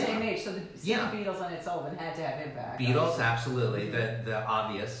 because we're the same age, so the Beatles and Ed Sullivan had to have impact. Beatles, absolutely. The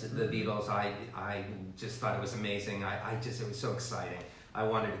obvious, the Beatles. I just thought it was amazing. It was so exciting. I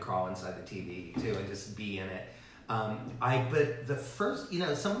wanted to crawl inside the TV too and just be in it. But the first,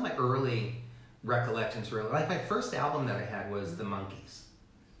 some of my early recollections were like my first album that I had was the Monkees,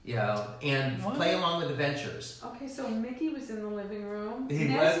 and Play Along with the Ventures. Okay, so Mickey was in the living room. He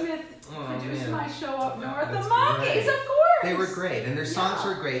Nesmith produced my show up north. The Monkees, great. Of course. They were great, and their songs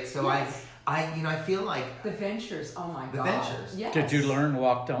were great. So yes. I feel like the Ventures. Oh my God. The Ventures. Yes. Did you learn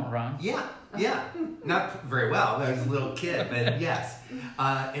Walk Don't Run? Yeah. Not very well. I was a little kid, but yes. And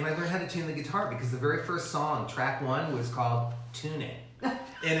I learned how to tune the guitar because the very first song, track 1, was called "Tuning," and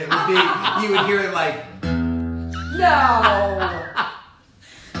it would be you would hear it like. No.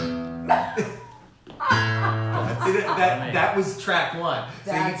 that was track 1.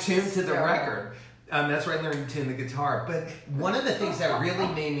 That's so you tuned to the hysterical. record. That's where I learned to tune the guitar. But one of the things that really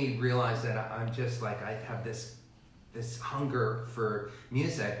made me realize that I'm just like I have this hunger for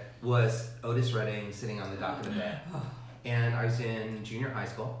music was Otis Redding sitting on the dock of the bay. And I was in junior high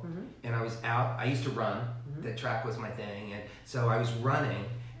school, and I was out. I used to run. The track was my thing, and so I was running,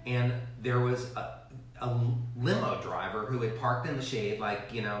 and there was a limo driver who had parked in the shade,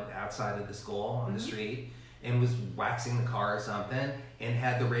 outside of the school on the street, and was waxing the car or something, and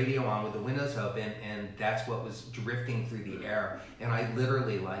had the radio on with the windows open, and that's what was drifting through the air. And I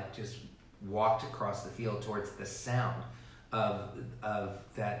literally just walked across the field towards the sound of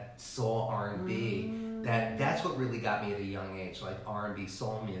that soul R&B. That's what really got me at a young age, like R&B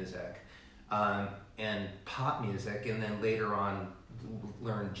soul music, and pop music, and then later on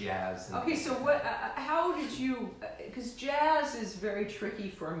learned jazz. Okay, so how did you? Because jazz is very tricky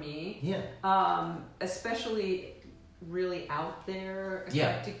for me. Yeah. Especially really out there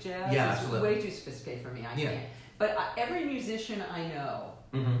eclectic jazz. Yeah, it's absolutely. way too sophisticated for me. I can't. But every musician I know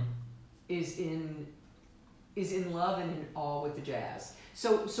is in love and in awe with the jazz.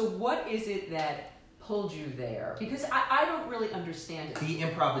 So what is it that pulled you there? Because I don't really understand it. The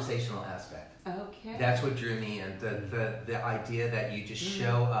improvisational aspect. Okay. That's what drew me in. The idea that you just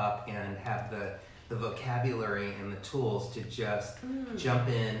show up and have the vocabulary and the tools to just jump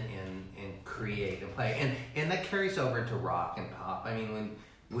in and create and play. And that carries over into rock and pop. I mean,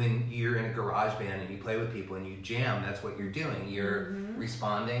 when you're in a garage band and you play with people and you jam, that's what you're doing. You're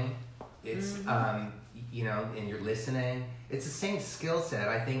responding. It's and you're listening. It's the same skill set.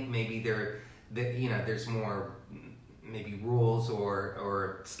 I think maybe there's more maybe rules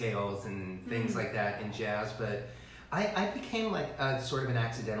or scales and things like that in jazz, but I became like a sort of an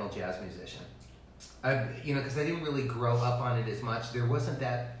accidental jazz musician. Because I didn't really grow up on it as much. There wasn't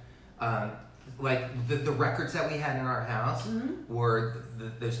that like the records that we had in our house were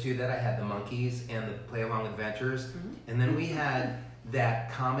those two that I had, the Monkees and the Play Along with Ventures, and then we had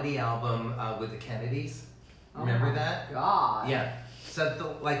that comedy album with the Kennedys. Remember that? God. Yeah.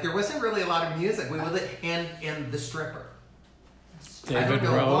 So there wasn't really a lot of music. We would and the Stripper. David I don't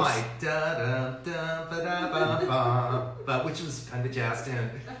know Rose. why. Da da da ba da ba ba, but which was kind of a jazz tune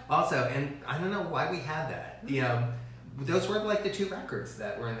also, and I don't know why we had that. Those were like the 2 records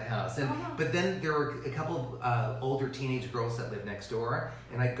that were in the house, but then there were a couple of older teenage girls that lived next door,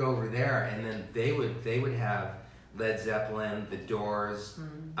 and I'd go over there, and then they would have Led Zeppelin, The Doors.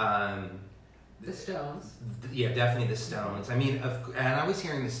 The Stones. Yeah, definitely the Stones. I mean, and I was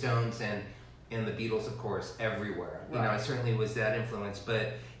hearing the Stones and the Beatles, of course, everywhere. Right. I certainly was that influence,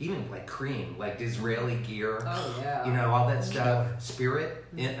 but even like Cream, like Disraeli Gear. Oh yeah. All that stuff. Spirit,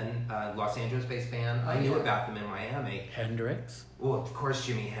 a Los Angeles-based band. I knew about them in Miami. Hendrix. Well, of course,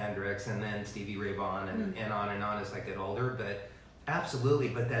 Jimi Hendrix, and then Stevie Ray Vaughan, and on as I get older. But absolutely,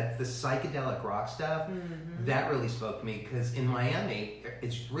 but the psychedelic rock stuff, that really spoke to me, because in Miami,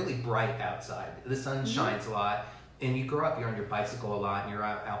 it's really bright outside. The sun shines a lot, and you grow up, you're on your bicycle a lot, and you're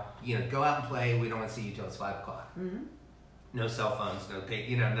out go out and play. We don't want to see you till it's 5 o'clock. No cell phones, no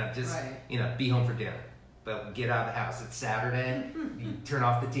pay, not just, be home for dinner. But get out of the house. It's Saturday, you turn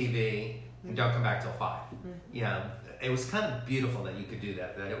off the TV, and don't come back till 5. It was kind of beautiful that you could do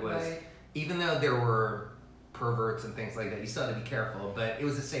that. That it was, even though there were perverts and things like that. You still had to be careful, but it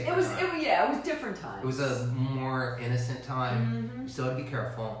was a safer It was different times. It was a more innocent time. Mm-hmm. You still had to be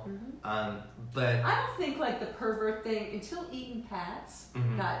careful. Mm-hmm. But I don't think like the pervert thing until Eaton Pats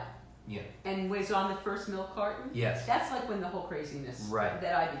Mhm. got yeah, and was on the first milk carton. yes, That's like when the whole craziness Right.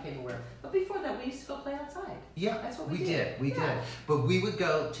 that I became aware of. But before that, we used to go play outside. yeah, That's what we we did. We Yeah. did. But we would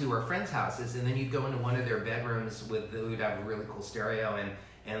go to our friends' houses, and then you'd go into one of their bedrooms with we'd have a really cool stereo and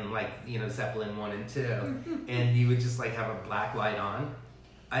like Zeppelin 1 and 2, and you would just like have a black light on.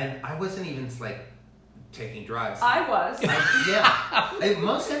 I wasn't even like taking drugs. I was.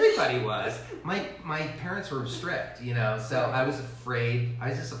 Most everybody was. My parents were strict, so I was afraid. I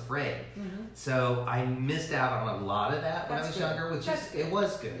was just afraid. Mhm. So I missed out on a lot of that when I That's was good. younger, which That's it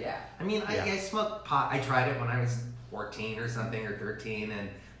was good. Yeah. I mean, Yeah. I smoked pot. I tried it when I was 14 or something, or 13,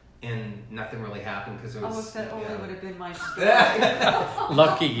 and nothing really happened because it was. Oh, if that only yeah. would have been my story.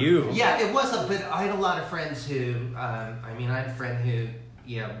 Lucky you. Yeah, it was, but I had a lot of friends who, I had a friend who,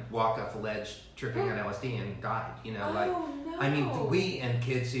 walked off a ledge tripping on LSD and died, Oh, no. I mean, and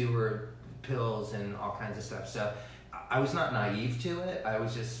kids who were pills and all kinds of stuff. So I was not naive to it. I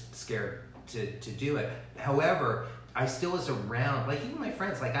was just scared to do it. However, I still was around, like even my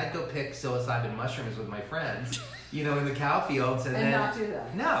friends, like I'd go pick psilocybin mushrooms with my friends, in the cow fields. And then, not do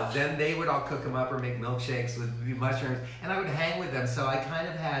that. No, then they would all cook them up or make milkshakes with the mushrooms, and I would hang with them. So I kind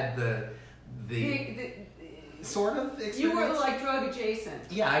of had the sort of experience. You were like drug adjacent.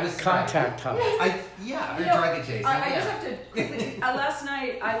 Yeah, I was Contact high. drug adjacent. I yeah. just have to quickly. Last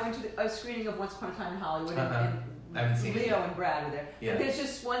night I went to a screening of Once Upon a Time in Hollywood, I haven't seen it Leo yet. and Brad were there. Yeah. But there's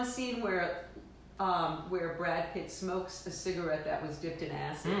just one scene where Brad Pitt smokes a cigarette that was dipped in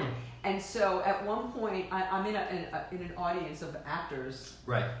acid, and so at one point I'm in an audience of actors,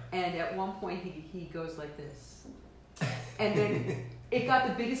 Right. and at one point he goes like this, and then. It got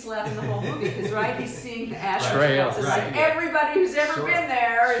the biggest laugh in the whole movie because, he's seeing the acid Trails. It's Right. like everybody who's ever Sure. been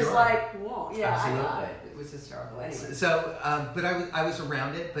there is Sure. like, whoa, yeah, Absolutely. I got it. It was hysterical. Anyway. So, but I was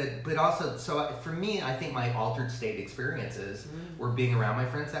around it, but also, for me, I think my altered state experiences were being around my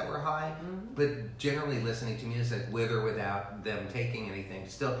friends that were high, but generally listening to music with or without them taking anything.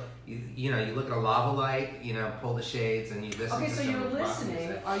 Still, you look at a lava light, pull the shades, and you listen. Okay, to so some you're rock listening.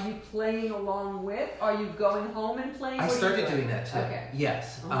 music. Are you playing along with? Are you going home and playing? I What are you started doing that too. Okay.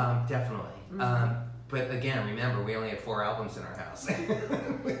 Yes, Mhm. definitely. Mhm. But again, remember, we only had 4 albums in our house. So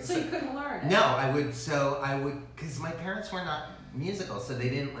you couldn't learn it? No, I would, because my parents were not musical, so they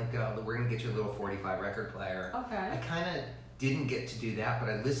didn't go, we're going to get you a little 45 record player. I Okay. kind of didn't get to do that, but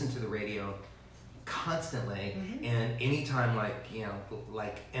I listened to the radio constantly, and anytime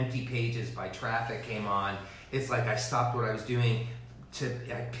like Empty Pages by Traffic came on, it's like I stopped what I was doing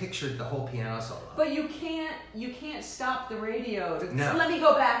I pictured the whole piano solo. But you can't stop the radio. No. Let me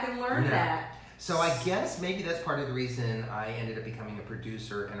go back and learn No. that. So I guess maybe that's part of the reason I ended up becoming a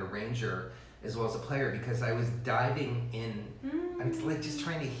producer and arranger as well as a player, because I was diving in. I was like just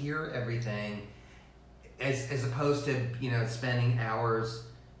trying to hear everything, as opposed to spending hours.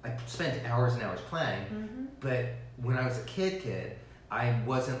 I spent hours and hours playing, but when I was a kid, I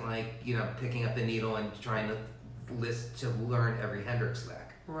wasn't like picking up the needle and trying to learn every Hendrix lick.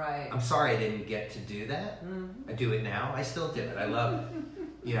 Right. I'm sorry I didn't get to do that. I do it now. I still do it. I love it.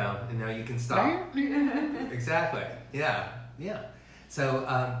 And now you can stop. Exactly. Yeah. So,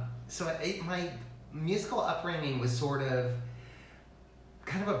 my musical upbringing was sort of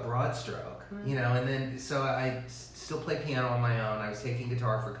kind of a broad stroke, and then so I still play piano on my own. I was taking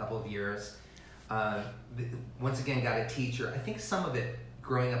guitar for a couple of years. Once again, got a teacher. I think some of it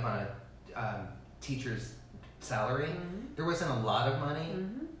growing up on a teacher's salary. There wasn't a lot of money.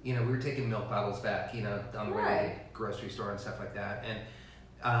 We were taking milk bottles back, on the way to the grocery store and stuff like that.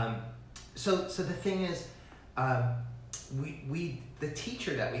 And so the thing is, the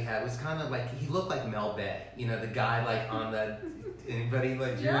teacher that we had was kind of like, he looked like Mel Bay, the guy like on the, anybody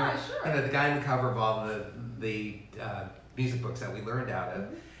like, Yeah, sure. the guy in the cover of all the music books that we learned out of.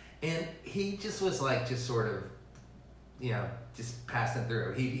 And he just was like, just sort of, just passing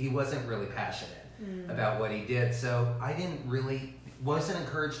through. He wasn't really passionate about what he did. So I wasn't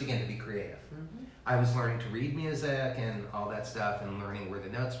encouraged again to be creative. I was learning to read music and all that stuff and learning where the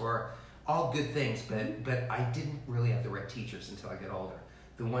notes were. All good things, but I didn't really have the right teachers until I got older.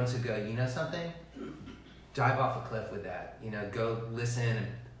 The ones who go, something? Dive off a cliff with that. Go listen, and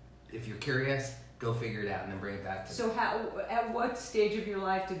if you're curious, go figure it out and then bring it back to me. So at what stage of your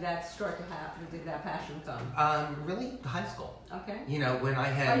life did that start to happen? Did that passion come? Really, high school. Okay. When I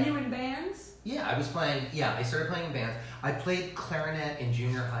had... Are you in bands? Yeah, I was playing... Yeah, I started playing in bands. I played clarinet in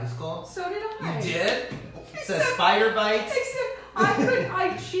junior high school. So did I. You did? So Spider Bites?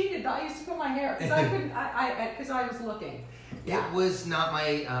 I cheated. I used to pull my hair because I couldn't. Because I was looking. Yeah. It was not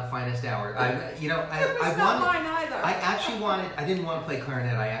my finest hour. It was not mine either. I didn't want to play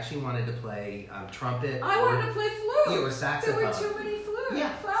clarinet. I actually wanted to play trumpet. I wanted to play flute. Or saxophone. There were too many flutes.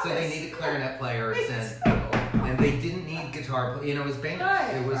 Yeah. So they needed clarinet players and they didn't need guitar. It was band.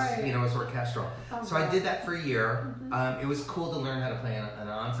 Right, it was right. It was orchestral. So I did that for a year. It was cool to learn how to play an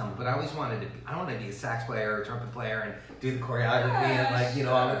ensemble, but I always wanted to be a sax player or a trumpet player and do the choreography and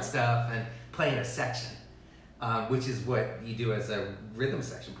all that stuff and play in a section. Which is what you do as a rhythm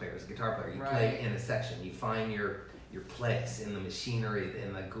section player, as a guitar player. You play in a section. You find your place in the machinery,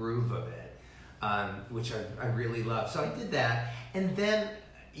 in the groove of it, which I really love. So I did that. And then,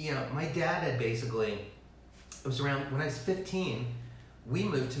 my dad had basically, it was around, when I was 15, we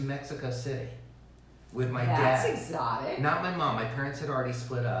moved to Mexico City with my dad. That's exotic. Not my mom. My parents had already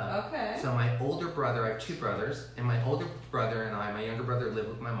split up. Okay. So my older brother, I have two brothers, and my older brother and my younger brother lived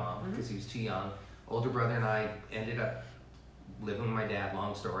with my mom because he was too young. Older brother and I ended up living with my dad,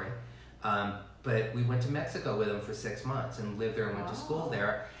 long story. But we went to Mexico with him for 6 months and lived there and went to school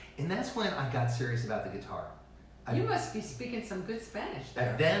there. And that's when I got serious about the guitar. You must be speaking some good Spanish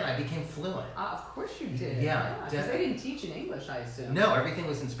there. Then I became fluent. Of course you did. Yeah. Because they didn't teach in English, I assume. No, everything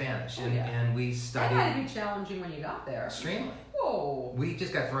was in Spanish. And we studied. That had to be challenging when you got there. Extremely. Whoa. We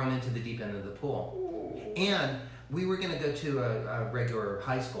just got thrown into the deep end of the pool. Ooh. And we were going to go to a regular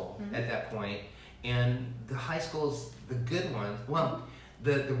high school at that point. And the high schools, the good ones,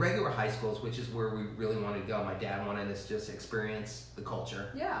 the regular high schools, which is where we really wanted to go. My dad wanted us to just experience the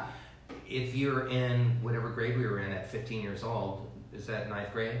culture. Yeah. If you're in whatever grade we were in at 15 years old, is that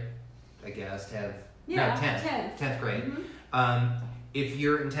 9th grade? I guess 10th. Yeah, no, 10th. 10th grade. Mm-hmm. If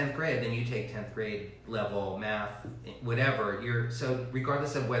you're in 10th grade, then you take 10th grade level math, whatever. So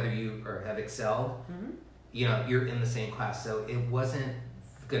regardless of whether you have excelled, you're in the same class. So it wasn't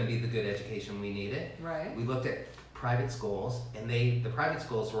going to be the good education we needed. Right. We looked at private schools, and the private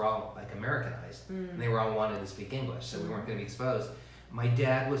schools were all like Americanized, and they were all wanted to speak English, so we weren't going to be exposed. My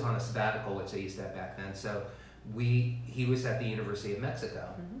dad was on a sabbatical, which they used to have back then, so he was at the University of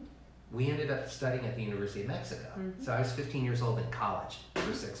Mexico. We ended up studying at the University of Mexico. So I was 15 years old in college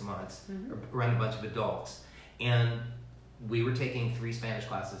for 6 months, around a bunch of adults, and we were taking 3 Spanish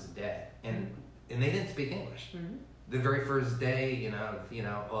classes a day, and they didn't speak English. The very first day,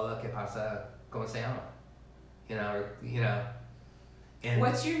 hola, ¿qué pasa? ¿Cómo se llama? And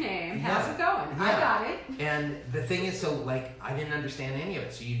what's your name? Yeah. How's it going? Yeah. I got it. And the thing is, I didn't understand any of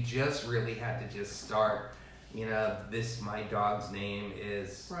it, so you just really had to just start, my dog's name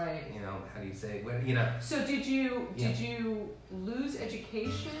is, right. How do you say, So did you lose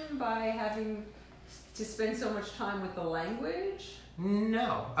education by having to spend so much time with the language?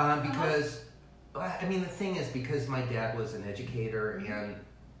 No, because, the thing is, because my dad was an educator and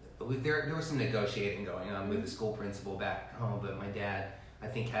there was some negotiating going on with the school principal back home, but my dad, I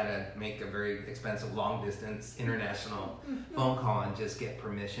think, had to make a very expensive long-distance international phone call and just get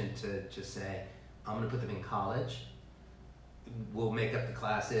permission to just say, I'm going to put them in college. We'll make up the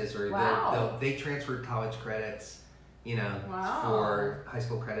classes, or they transferred college credits, for high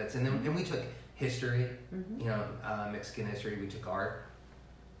school credits. And then we took history, Mexican history. We took art,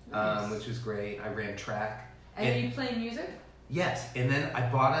 which was great. I ran track. And you play music? Yes, and then I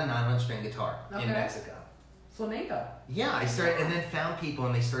bought a nylon string guitar in Mexico. Flamenco. Yeah, I started, and then found people,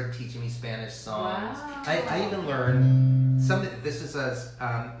 and they started teaching me Spanish songs. Wow. I even learned this is a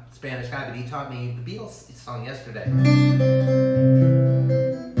Spanish guy, but he taught me the Beatles song Yesterday.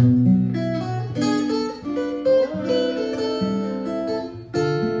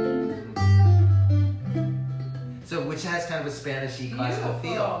 So, which has kind of a Spanish-y classical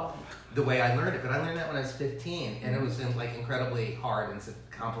feel. The way I learned it, but I learned that when I was 15, and it was incredibly hard and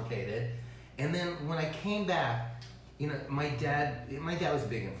complicated. And then when I came back, my dad was a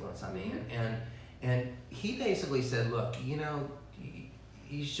big influence on me, and he basically said, look,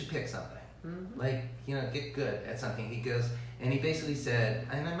 you should pick something, get good at something. He goes, and he basically said,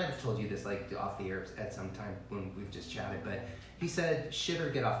 and I might have told you this off the air at some time when we've just chatted, but he said, shit or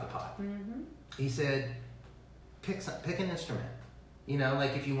get off the pot. He said, pick an instrument.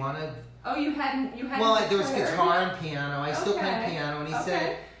 If you want to. Oh, you hadn't. Well, there was guitar and piano. I still play piano,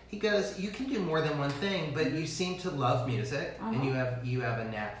 and he goes, you can do more than one thing, but you seem to love music, and you have a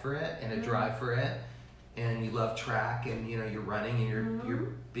knack for it and a drive for it, and you love track, and you're running, and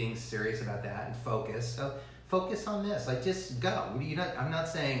you're being serious about that and focus. So focus on this. Just go. I'm not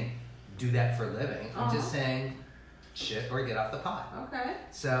saying do that for a living. I'm just saying shit or get off the pot. Okay.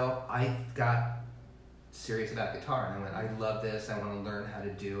 So I got serious about guitar, and I went, I love this, I want to learn how to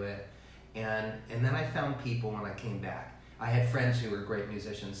do it, and then I found people when I came back. I had friends who were great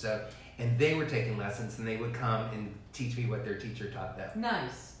musicians, so and they were taking lessons, and they would come and teach me what their teacher taught them.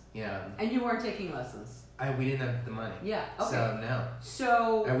 Nice. Yeah. And you weren't taking lessons? We didn't have the money. Yeah. Okay. So no.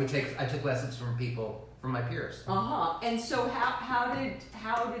 So I took lessons from people, from my peers. And so how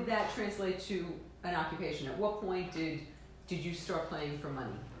did that translate to an occupation? At what point did you start playing for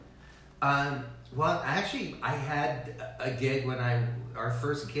money? Well, actually, I had a gig our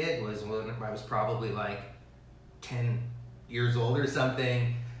first gig was when I was probably like 10 years old or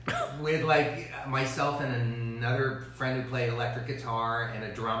something, with like myself and another friend who played electric guitar and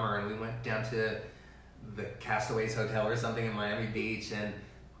a drummer, and we went down to the Castaways Hotel or something in Miami Beach and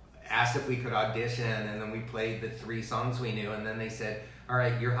asked if we could audition, and then we played the 3 songs we knew, and then they said, all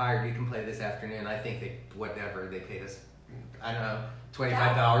right, you're hired, you can play this afternoon. I think they paid us, I don't know,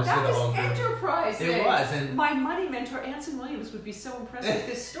 $25 for the whole group. Enterprise. It was. And my money mentor, Anson Williams, would be so impressed with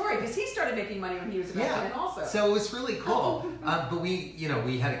this story because he started making money when he was about 10 also. So it was really cool. But we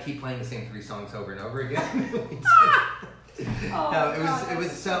had to keep playing the same 3 songs over and over again. It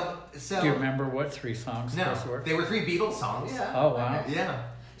was so. Do you remember what 3 songs those were? They were 3 Beatles songs. Yeah. Oh wow. Yeah.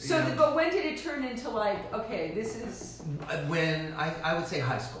 So, but when did it turn into like, okay, this is... When I would say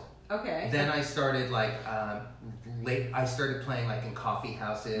high school. Okay. Then I started like I started playing like in coffee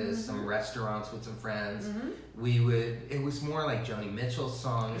houses, some restaurants with some friends. It was more like Joni Mitchell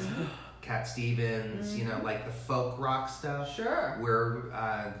songs, Cat Stevens, like the folk rock stuff. Sure. Where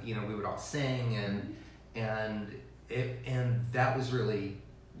we would all sing and that was really,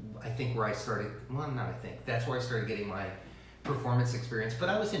 I think, where I started. Well, not I think. That's where I started getting my performance experience. But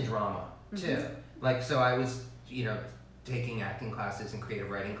I was in drama too. Like, so I was, taking acting classes and creative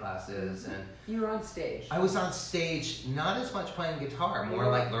writing classes, and you were on stage. I was on stage, not as much playing guitar, more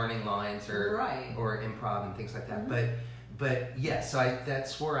like learning lines or improv and things like that. But yeah, so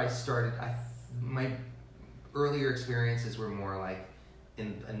that's where I started. My earlier experiences were more like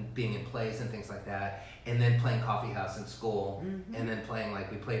in being in plays and things like that, and then playing coffee house in school, and then playing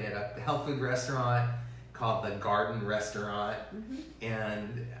we played at a health food restaurant called the Garden Restaurant,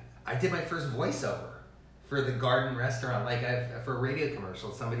 and I did my first voiceover for the Garden Restaurant, for a radio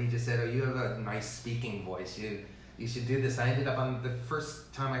commercial. Somebody just said, "Oh, you have a nice speaking voice. You should do this." I ended up on the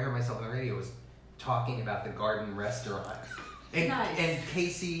first time I heard myself on the radio was talking about the Garden Restaurant. And, nice. And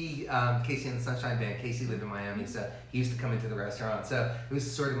Casey and the Sunshine Band, Casey lived in Miami, so he used to come into the restaurant. So it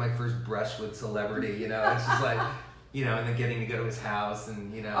was sort of my first brush with celebrity, It's just like, and then getting to go to his house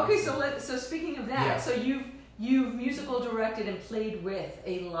and, Okay, so speaking of that, so you've musical directed and played with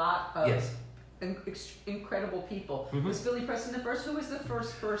a lot of incredible people. Was Billy Preston the first? Who was the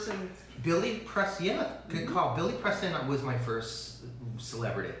first person? Billy Preston, good call. Billy Preston was my first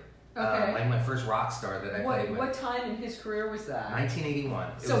celebrity. Okay. My first rock star that I played with. What time in his career was that?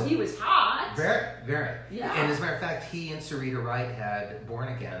 1981. He was hot. Very, very. Yeah. And as a matter of fact, he and Sarita Wright had Born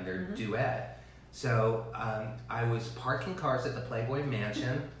Again, their duet. So I was parking cars at the Playboy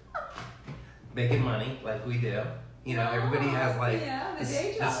Mansion, making money like we do. Everybody has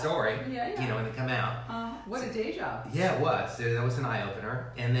a story, when they come out. What a day job. Yeah, it was. That was an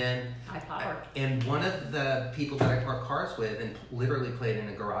eye-opener. And then and one of the people that I parked cars with and literally played in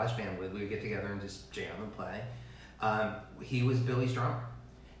a garage band with, we would get together and just jam and play. He was Billy's drummer.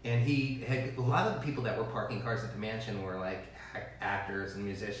 And he had a lot of the people that were parking cars at the mansion were like actors and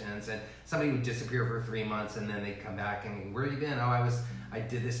musicians, and somebody would disappear for 3 months and then they'd come back and, where have you been? Oh, I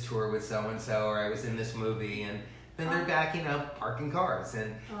did this tour with so-and-so, or I was in this movie, and then they're back, parking cars.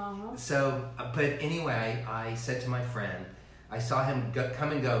 And so, but anyway, I said to my friend, I saw him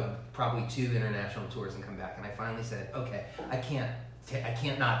come and go probably 2 international tours and come back, and I finally said, okay, I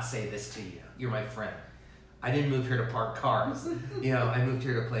can't not say this to you. You're my friend. I didn't move here to park cars. I moved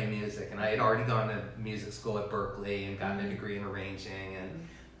here to play music, and I had already gone to music school at Berkeley and gotten a degree in arranging,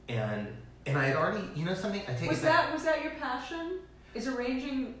 and I had already, something. Was that your passion? Is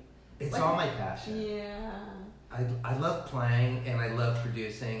arranging? It's all my passion. Yeah. I love playing and I love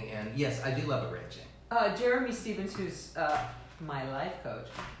producing, and yes, I do love arranging. Jeremy Stevens, who's my life coach,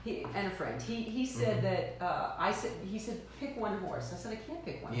 and a friend, he said that he said pick one horse. I said I can't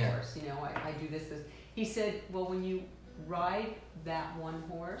pick one horse. I do this. He said, well, when you ride that one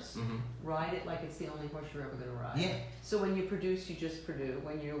horse, ride it like it's the only horse you're ever going to ride. Yeah. So when you produce, you just produce.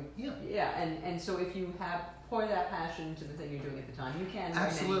 When you and so if you pour that passion into the thing you're doing at the time, you can.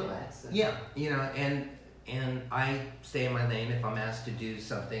 Absolutely. And I stay in my lane. If I'm asked to do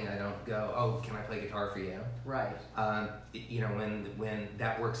something, I don't go, oh, can I play guitar for you? Right. When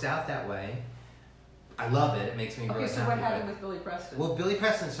that works out that way, I love it. It makes me really happy. Okay, so what happened with Billy Preston? Well, Billy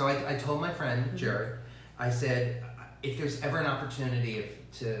Preston, so I told my friend, Jared, I said, if there's ever an opportunity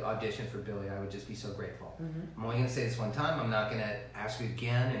to audition for Billy, I would just be so grateful. I'm only going to say this one time. I'm not going to ask you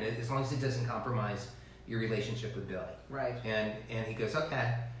again, and as long as it doesn't compromise your relationship with Billy. Right. And he goes,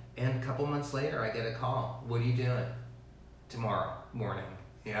 okay. And a couple months later, I get a call. What are you doing tomorrow morning?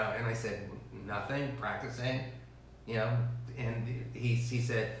 You know, and I said, nothing, practicing. You know, and he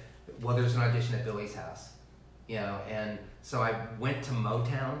said, well, there's an audition at Billy's house. You know, and so I went to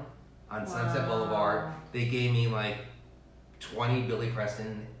Motown on Sunset Boulevard. They gave me like 20 Billy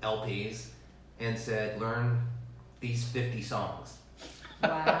Preston LPs and said, learn these 50 songs.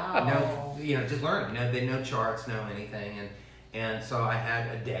 Wow. No, you know, just learn. No charts, no anything. And so I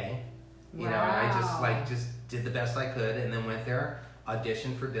had a day. You know, I just did the best I could, and then went there,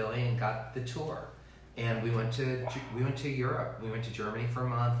 auditioned for Billy, and got the tour. And we went to Europe. We went to Germany for a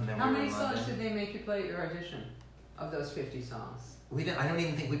month, and then How we were many in songs London. did they make you play at your audition of those 50 songs? I don't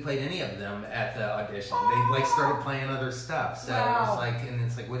even think we played any of them at the audition. They like started playing other stuff. So it was like, and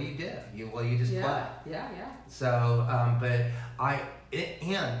it's like, what do you do? You just play. Yeah. So,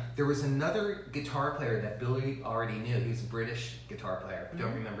 and there was another guitar player that Billy already knew. He was a British guitar player.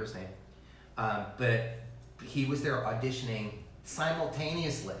 Don't remember his name. But he was there auditioning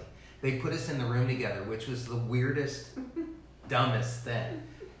simultaneously. They put us in the room together, which was the weirdest, dumbest thing.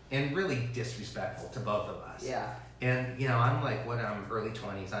 And really disrespectful to both of us. Yeah. And, you know, I'm like, I'm early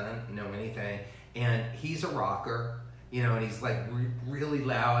 20s. I don't know anything. And he's a rocker, you know, and he's like really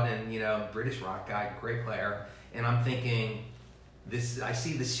loud and, you know, British rock guy, great player. And I'm thinking, I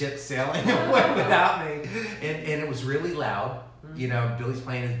see the ship sailing away without me. And it was really loud. You know, Billy's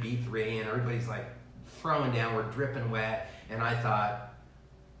playing his B3 and everybody's like throwing down. We're dripping wet. And I thought,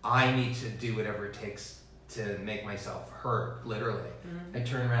 I need to do whatever it takes to make myself hurt, literally. I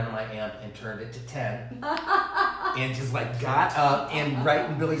turned around on my amp and turned it to 10 and just like got up and right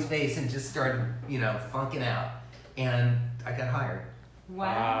in Billy's face and just started, you know, funking out. And I got hired.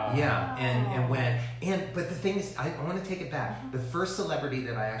 Wow. Yeah, and went. But the thing is, I want to take it back. The first celebrity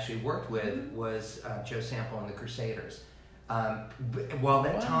that I actually worked with was Joe Sample and the Crusaders. Well,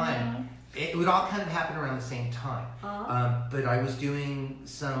 that time, it would all kind of happen around the same time. But I was doing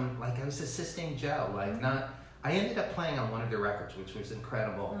I was assisting Joe. I ended up playing on one of their records, which was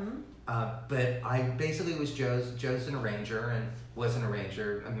incredible. But I basically was Joe's an arranger and was an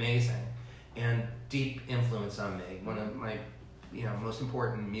arranger, amazing, and deep influence on me. One of my, you know, most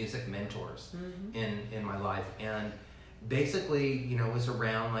important music mentors in my life. And basically, you know, was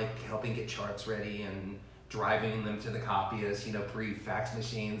around like helping get charts ready and driving them to the copyists, you know, pre-fax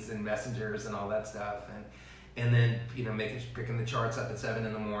machines and messengers and all that stuff, and then, you know, picking the charts up at 7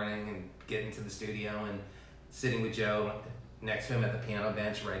 a.m. and getting to the studio and sitting with Joe next to him at the piano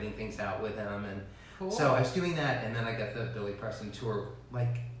bench, writing things out with him, and cool. So I was doing that, and then I got the Billy Preston tour. I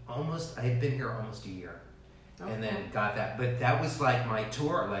had been here almost a year, and then got that. But that was like my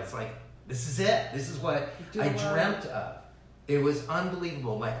tour. It's like, this is it. This is what I dreamt of. It was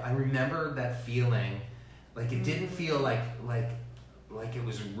unbelievable. Like, I remember that feeling. Like, it didn't feel like it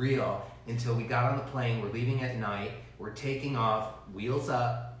was real until we got on the plane. We're leaving at night. We're taking off, wheels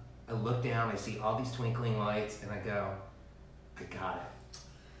up. I look down. I see all these twinkling lights, and I go, I got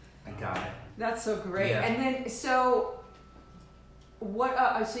it. That's so great. Yeah. And then, so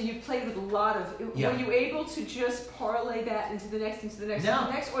what? So you played with a lot of. Yeah. Were you able to just parlay that into the next,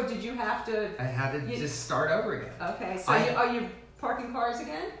 or did you have to? I had to just start over again. Okay. So are you parking cars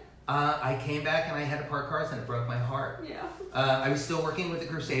again? I came back and I had to park cars, and it broke my heart. Yeah. I was still working with the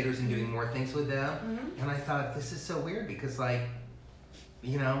Crusaders and doing more things with them, and I thought, this is so weird because, like,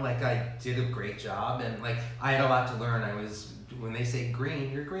 you know, like, I did a great job, and like, I had a lot to learn. When they say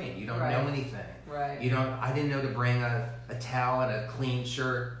green, you're green. You don't know anything. Right. I didn't know to bring a towel and a clean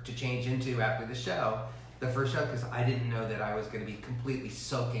shirt to change into after the show, the first show, because I didn't know that I was going to be completely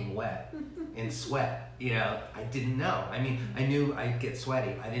soaking wet in sweat. You know, I didn't know. I mean, I knew I'd get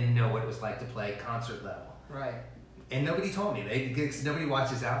sweaty. I didn't know what it was like to play concert level. Right. And nobody told me. Nobody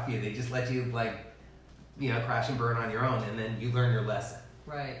watches out for you. They just let you, like, you know, crash and burn on your own, and then you learn your lesson.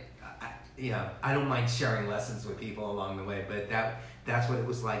 Right. I don't mind sharing lessons with people along the way, but that's what it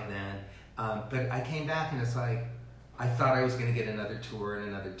was like then. But I came back, and it's like, I thought I was going to get another tour,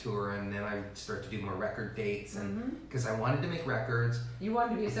 and then I start to do more record dates, and because I wanted to make records. You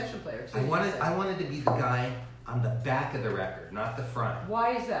wanted to be a session player too. I wanted to be the guy on the back of the record, not the front.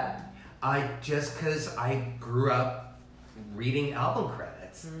 Why is that? Because I grew up reading album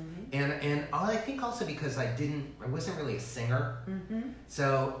credits, and I think also because I wasn't really a singer,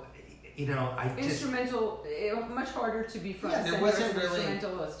 so you know, instrumental, much harder to be front yeah, and there center wasn't as an really,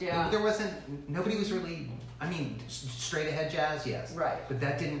 instrumentalist. Yeah, there wasn't, nobody was really, I mean, straight ahead jazz, yes. Right. But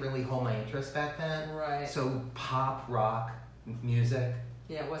that didn't really hold my interest back then. Right. So pop, rock, music.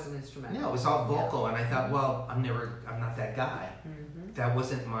 Yeah, it wasn't instrumental. No, it was all vocal, and I thought, well, I'm not that guy. Mm-hmm. That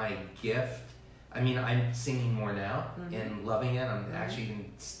wasn't my gift. I mean, I'm singing more now Mm-hmm. and loving it. I'm actually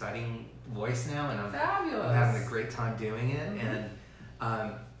even studying voice now, and I'm Fabulous. having a great time doing it. Mm-hmm.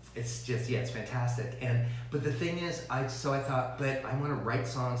 And it's just, yeah, it's fantastic. But the thing is, I thought, but I want to write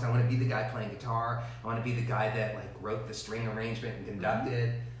songs. I want to be the guy playing guitar. I want to be the guy that like wrote the string arrangement and conducted.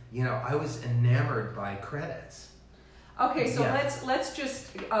 Mm-hmm. You know, I was enamored by credits. Okay, so Yeah. let's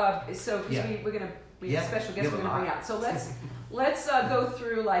just so because Yeah. we're gonna we Yeah, have a special we guest have we're a gonna bring lot. out. So let's go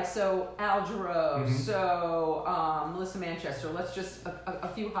through like so Al Jarreau, Mhm. so Melissa Manchester. Let's just a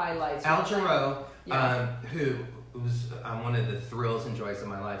few highlights. Al Jarreau, Yeah. who was one of the thrills and joys of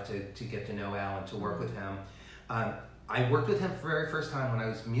my life to get to know Al and to work with him. I worked with him for the very first time when I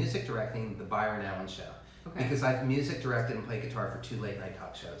was music directing the Byron Allen Show. Okay. Because I've music directed and played guitar for 2 late night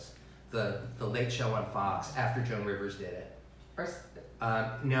talk shows. The Late Show on Fox after Joan Rivers did it. First,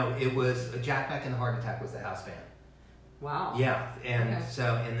 No, it was Jack Beck and the Heart Attack was the house band. wow. Yeah, and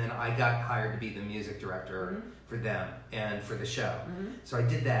Okay. and then I got hired to be the music director for them and for the show. Mhm. So I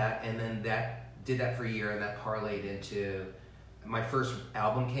did that, and then did that for a year, and that parlayed into my first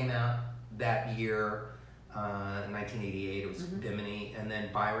album came out that year, 1988. It was Bimini, and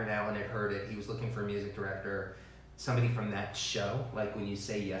then Byron Allen had heard it. He was looking for a music director, somebody from that show. Like when you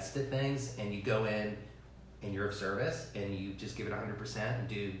say yes to things, and you go in, and you're of service, and you just give it 100% and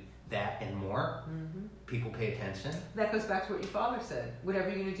do that and more. People pay attention. That goes back to what your father said. Whatever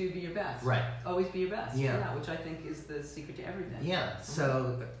you're gonna do, be your best. Right. Always be your best. Yeah. Which I think is the secret to everything. Yeah,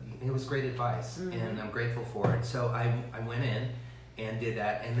 so it was great advice, and I'm grateful for it. So I went in and did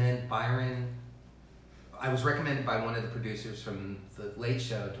that, and then Byron, I was recommended by one of the producers from the Late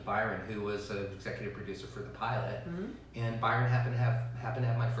Show to Byron, who was an executive producer for the pilot, and Byron happened to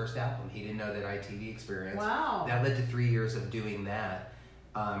have my first album. He didn't know that I had TV experience. Wow. That led to 3 years of doing that,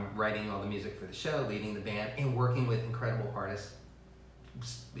 writing all the music for the show, leading the band, and working with incredible artists,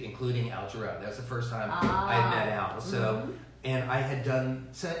 including Al Jarreau. That was the first time I had met Al. So, and I had done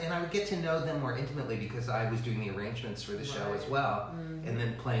so, and I would get to know them more intimately because I was doing the arrangements for the show as well, and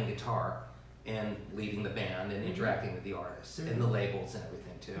then playing guitar and leading the band and interacting with the artists and the labels and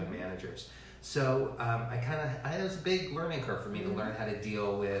everything too, and managers. So it was a big learning curve for me to learn how to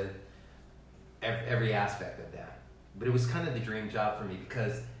deal with every aspect of that. But it was kind of the dream job for me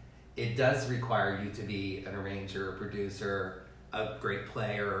because it does require you to be an arranger, a producer, a great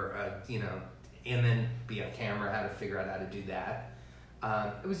player, and then be on camera, how to figure out how to do that.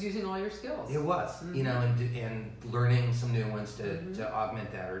 It was using all your skills. It was, and learning some new ones to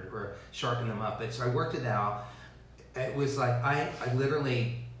augment that or sharpen them up. But so I worked with Al. It was like I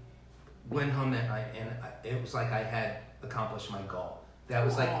literally went home that night, and it was like I had accomplished my goal. That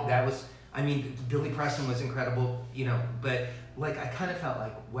was I mean, Billy Preston was incredible, but like I kind of felt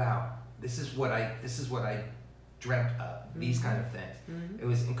like, wow, this is what I dreamt of, these kind of things. It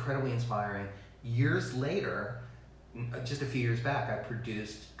was incredibly inspiring. Years later, just a few years back, I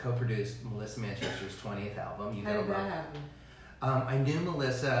co-produced Melissa Manchester's 20th album. You How Know did that Love. happen? I knew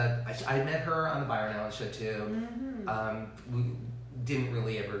Melissa. I met her on the Byron Allen Show too. We didn't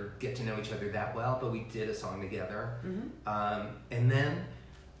really ever get to know each other that well, but we did a song together. And then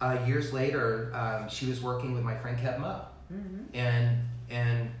years later, she was working with my friend Kevin Moe,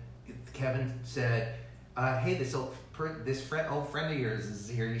 and Kevin said, "Hey, this old friend of yours is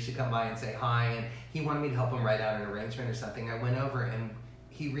here. You should come by and say hi." And he wanted me to help him write out an arrangement or something. I went over and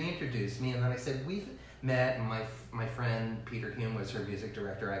he reintroduced me, and then I said, "We've met." And my friend Peter Hume was her music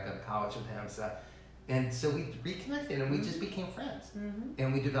director. I go to college with him, so we reconnected and we just became friends,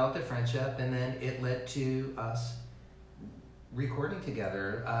 and we developed a friendship, and then it led to us recording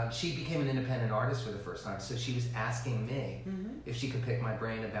together. She became an independent artist for the first time, so she was asking me if she could pick my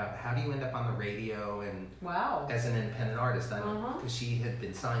brain about how do you end up on the radio and as an independent artist. Because she had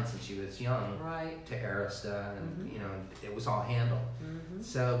been signed since she was young to Arista, and it was all handled.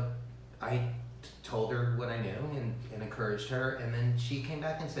 So I told her what I knew and encouraged her, and then she came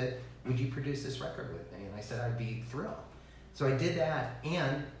back and said, "Would you produce this record with me?" And I said I'd be thrilled. So I did that,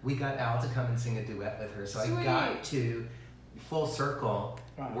 and we got Al to come and sing a duet with her. So Sweet. I got to full circle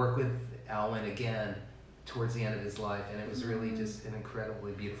work with Alwyn again towards the end of his life, and it was really just an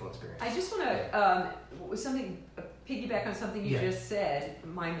incredibly beautiful experience. I just want to piggyback on something you just said.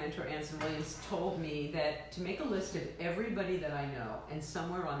 My mentor Anson Williams told me that to make a list of everybody that I know, and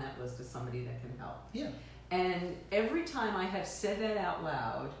somewhere on that list is somebody that can help. Yeah. And every time I have said that out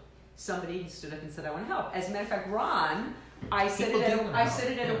loud, somebody stood up and said, I want to help. As a matter of fact, Ron, I said People it do at, wanna I help.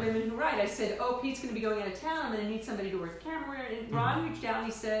 said it at Yeah. a Women Who Write. I said, oh, Pete's going to be going out of town. I'm going to need somebody to work the camera. And Ron reached out and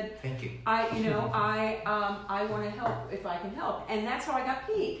he said, Thank you. I want to help if I can help. And that's how I got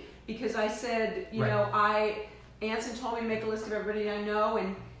Pete. Because I said, Anson told me to make a list of everybody I know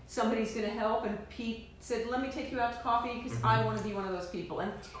and somebody's going to help. And Pete said, let me take you out to coffee because I want to be one of those people.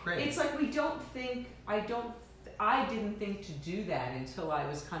 And Great. it's like I didn't think to do that until I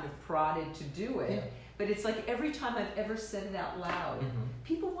was kind of prodded to do it. Yeah. But it's like every time I've ever said it out loud,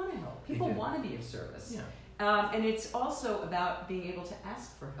 people want to help. People They do. want to be of service. Yeah. And it's also about being able to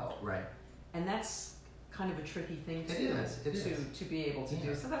ask for help. Right. And that's kind of a tricky thing It is. to be able to Yeah.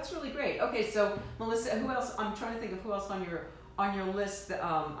 do. So that's really great. Okay, so Melissa, who else? I'm trying to think of who else on your list that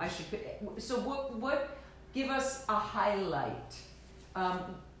I should pick. So what give us a highlight,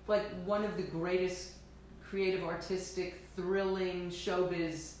 like one of the greatest creative, artistic, thrilling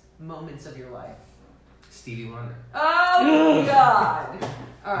showbiz moments of your life. Stevie Wonder. Oh God!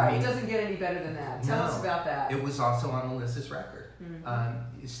 All right, I mean, it doesn't get any better than that. Tell us about that. It was also on Melissa's record.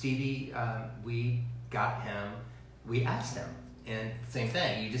 Stevie, we got him, we asked him, and same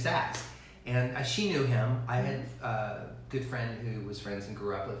thing, you just asked. And she knew him. I had a good friend who was friends and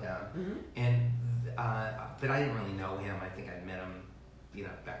grew up with him. And but I didn't really know him. I think I'd met him,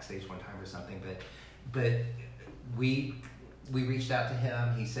 backstage one time or something. But we reached out to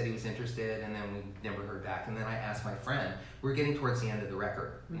him. He said he was interested, and then we never heard back. And then I asked my friend. We were getting towards the end of the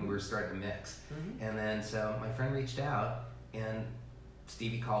record, and we were starting to mix. And then so my friend reached out, and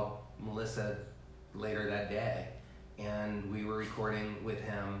Stevie called Melissa later that day, and we were recording with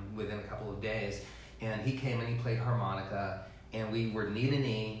him within a couple of days. And he came and he played harmonica, and we were knee to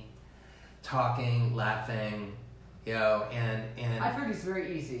knee, talking, laughing, and I've heard he's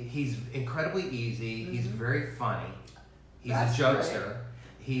very easy. He's incredibly easy. He's very funny. He's That's a jokester. great.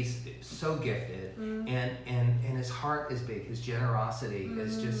 He's so gifted, and his heart is big. His generosity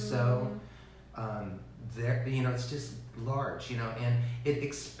is just so there. It's just large. And it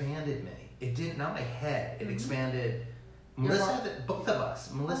expanded me. It did not my head. It expanded. Melissa, both of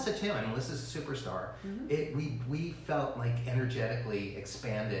us, Melissa too, and Melissa's a superstar. We felt like energetically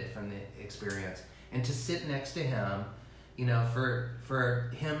expanded from the experience, and to sit next to him,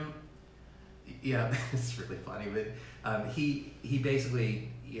 for him, it's really funny, but he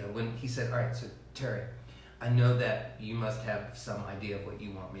basically, when he said, all right, so Terry, I know that you must have some idea of what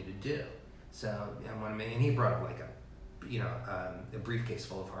you want me to do, so I want to make, and he brought like a briefcase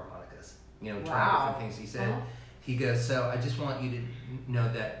full of harmonicas, trying different things. He said. He goes, so I just want you to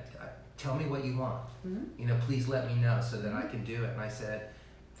know that, tell me what you want. Please let me know so that I can do it. And I said,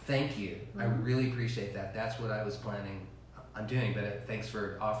 thank you. I really appreciate that. That's what I was planning on doing, but thanks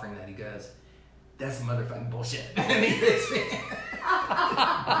for offering that. He goes, that's motherfucking bullshit. And he hits me.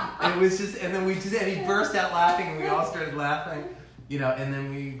 It was just, and then and he burst out laughing, and we all started laughing, and then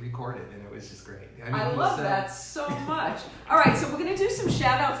we recorded, and it was just great. I love that so much. All right, so we're going to do some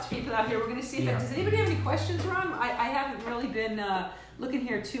shout-outs to people out here. We're going to see if does anybody have any questions, Ron? I haven't really been looking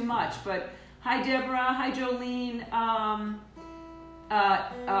here too much, but hi, Deborah. Hi, Jolene.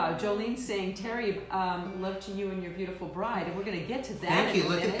 Jolene's saying, Terry, love to you and your beautiful bride, and we're going to get to that. Thank you.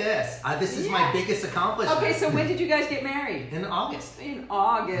 Look at this. This is my biggest accomplishment. Okay, so when did you guys get married? In August. In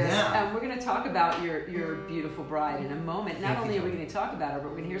August. Yeah. And we're going to talk about your beautiful bride in a moment. Not Thank only you, are we going to talk about her, but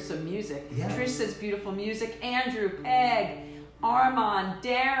we're going to hear some music. Yeah. Trish says beautiful music. Andrew, Peg, Armand,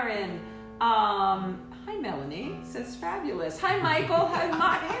 Darren. Hi, Melanie. Says fabulous. Hi, Michael. Hi,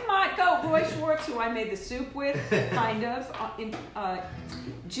 Mott. Hey, Mott. Go. Roy Schwartz, who I made the soup with, kind of.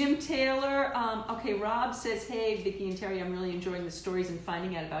 Jim Taylor. Okay, Rob says, hey, Vicki and Terry, I'm really enjoying the stories and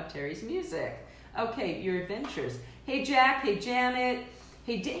finding out about Terry's music. Okay, your adventures. Hey, Jack. Hey, Janet.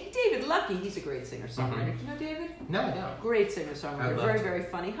 Hey, David Lucky. He's a great singer-songwriter. Do you know David? No, I don't. Great singer-songwriter. Very, very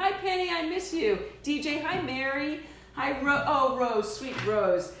funny. Hi, Penny. I miss you. DJ. Hi, Mary. Hi, Rose. Sweet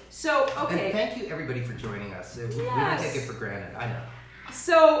Rose. So, okay. And thank you, everybody, for joining us. We don't take it for granted. I know.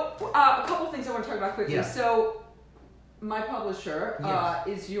 So, a couple things I want to talk about quickly. Yeah. So, my publisher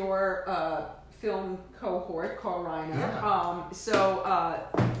is your film cohort, Carl Reiner. Yeah.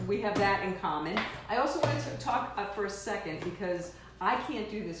 We have that in common. I also wanted to talk for a second because I can't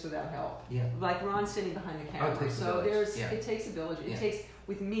do this without help. Yeah. Like Ron's sitting behind the camera. It takes a village. It takes a village. It Yeah. takes,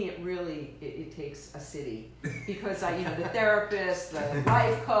 with me, it takes a city because the therapist, the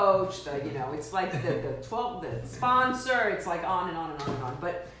life coach, it's like the sponsor. It's like on and on and on and on.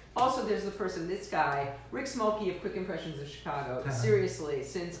 But also, there's the person, this guy, Rick Smokey of Quick Impressions of Chicago. Uh-huh. Seriously,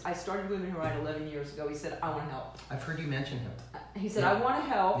 Since I started Women Who Write 11 years ago, he said, I want to help. I've heard you mention him. He said, I want to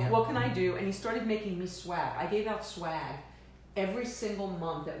help. Yeah. What can I do? And he started making me swag. I gave out swag every single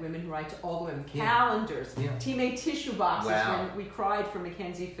month that Women Who Write to all the women, Yeah. calendars, Yeah. he made tissue boxes Wow. when we cried for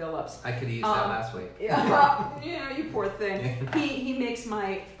Mackenzie Phillips. I could have used that last week. Yeah, you poor thing. He makes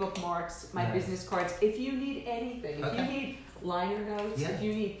my bookmarks, my Nice. business cards. If you need anything, if you Okay. need liner notes, Yeah. if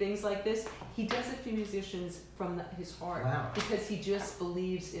you need things like this, he does it for musicians from his heart. Wow. Because he just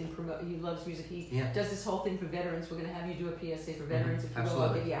believes in he loves music. He Yeah. does this whole thing for veterans. We're going to have you do a PSA for veterans. If you will, I'll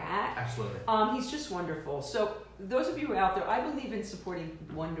Absolutely. give you a hat. Absolutely. He's just wonderful. So those of you who are out there, I believe in supporting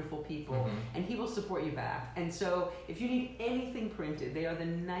wonderful people, Mhm. and he will support you back. And so if you need anything printed, they are the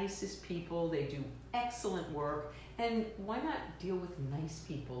nicest people. They do excellent work. And why not deal with nice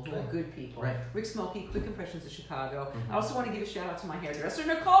people who are Right. good people? Right. Rick Smokey, Quick Impressions of Chicago. Mhm. I also want to give a shout out to my hairdresser,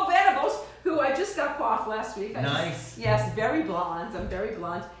 Nicole Venables, who I just got coiffed last week. Nice. Yes, very blonde. I'm very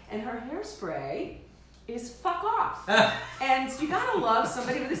blonde. And her hairspray is fuck off. And you gotta love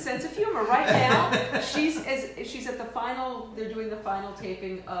somebody with a sense of humor. Right now, she's at the final. They're doing the final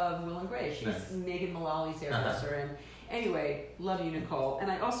taping of Will and Grace. She's Nice. Megan Mullally's hairdresser. And anyway, love you, Nicole.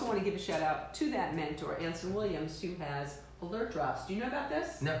 And I also want to give a shout out to that mentor, Anson Williams, who has alert drops. Do you know about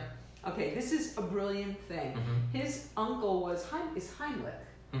this? No. Okay, this is a brilliant thing. Mhm. His uncle is Heimlich,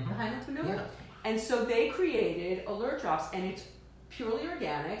 the Mhm. Heimlich maneuver. Yeah. And so they created alert drops, and it's purely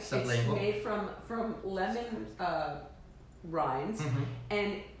organic. Sublingual. It's made from lemon rinds, Mhm.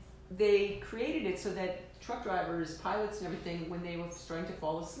 and they created it so that truck drivers, pilots, and everything, when they were starting to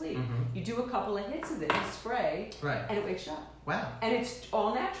fall asleep, Mhm. you do a couple of hits of it, you spray, Right. and it wakes you up. Wow. And it's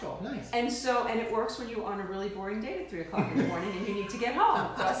all natural. Nice. And it works when you're on a really boring date at 3 o'clock in the morning and you need to get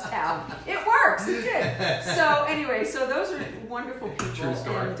home across town. It works. It did. So anyway, so those are wonderful people. True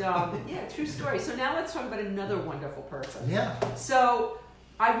story. And yeah, true story. So now let's talk about another wonderful person. Yeah. So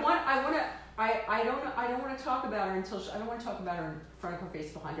I don't want to talk about her until I don't want to talk about her in front of her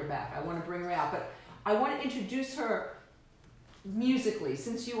face, behind her back. I want to bring her out, but I want to introduce her musically,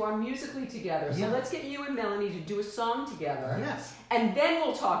 since you are musically together. So Yeah. let's get you and Melanie to do a song together. Yes. And then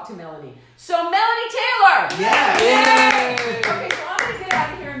we'll talk to Melanie. So Melanie Taylor! Yes. Yay! Okay, so I'm gonna get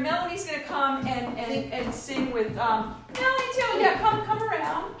out of here. Melanie's gonna come and sing with Melanie Taylor. Yeah, come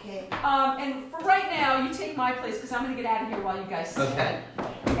around. Okay. And for right now, you take my place because I'm gonna get out of here while you guys sing. Okay.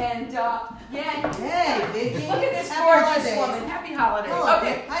 And yeah. Hey, Vicky. Look at this Happy gorgeous holidays. woman. Happy holidays. Hello.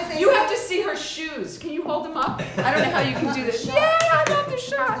 Okay. Hi, Faith. You have to see her shoes. Can you hold them up? I don't know how you can do this. The Yeah, shot. I love the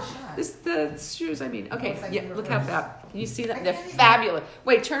shot. Where's the shot? The shoes, I mean. Okay, Looks like yeah, in look how reverse. fab. Can you see them? I They're can't even- fabulous.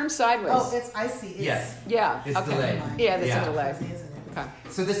 Wait, turn them sideways. Oh, it's icy. It's Yes. Yeah. It's okay. delayed. Yeah, there's Yeah. a delay. Isn't it? Okay.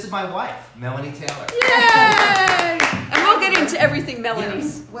 So this is my wife, Melanie Taylor. Yay! And we'll get into everything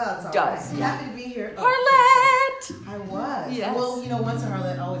Melanie's. Well, it's all Does. right. Happy to be here. Oh, Harlette! I was. Yes. Well, once a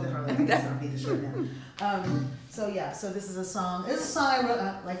harlot, always a harlot. I guess I'll be the show now. So this is a song. This is a song I wrote.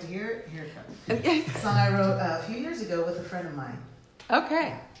 Like to hear it? Here it comes. Okay. A song I wrote a few years ago with a friend of mine.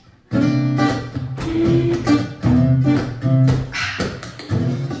 Okay.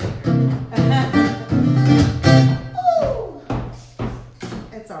 Ooh.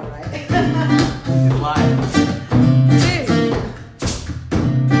 It's all right. It's live.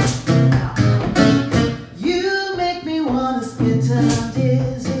 You make me wanna spin till I'm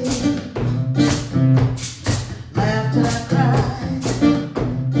dizzy. Laugh till I cry.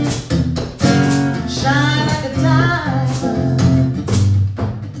 Shine like a diamond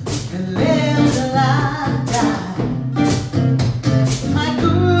and live till I die. My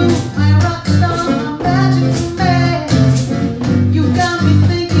guru, my rock star, my magic man. You got me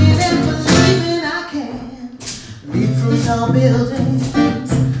thinking and believing I can leap from tall buildings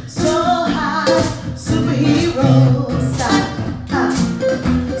so high, superhero style.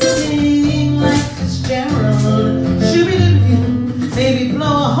 Sing like Fitzgerald, shoo-be-doo-doo, maybe blow a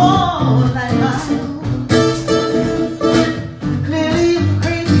horn like mine. Clearly I'm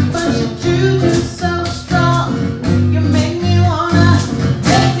crazy, but your juju's so strong. You make me wanna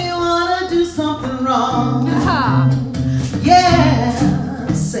do something wrong. Yeah,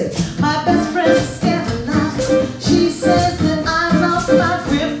 say my best friend is scandalized. She says that I lost my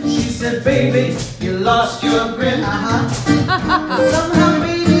grip. She said, baby, you lost your grip. Somehow,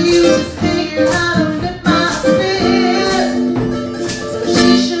 baby, you just figured out to flip my script. So she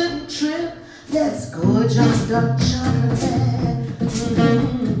shouldn't trip. Let's go jump dark chocolate.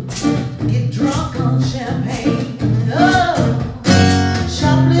 Get drunk on champagne. Oh,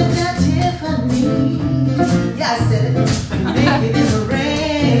 shoplift at Tiffany. Yeah, I said it. Make it in the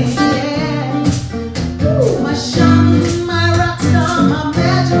rain. Yeah. Ooh, my shaman, my rock star, my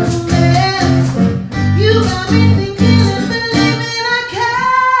magical man. You got me thinking and believing I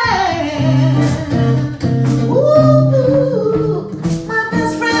can. Ooh, my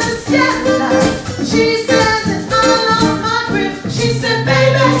best friend is scandalized. She says that I'm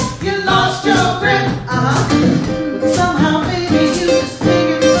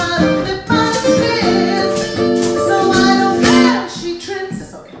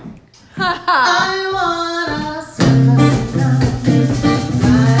I wanna surf down by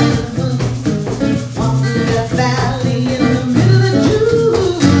the moon, walk through that valley in the middle of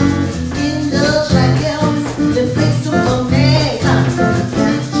June. Indulge like Elvis, the face of Monet, capture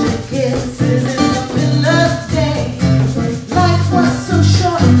kisses in the middle of the day. Life was so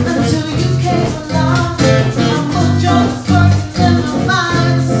short until you came along. My mojo was working and my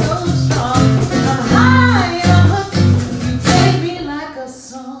mind was so strong. I'm high and I'm hooked. You play me like a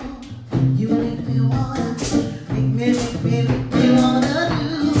song. You make me wanna, make me wanna do,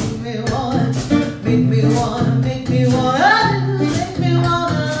 make me wanna do, make me wanna, make me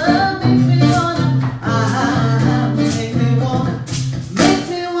wanna, make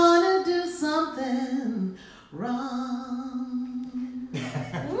me wanna do something wrong.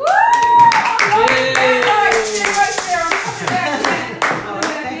 Woo!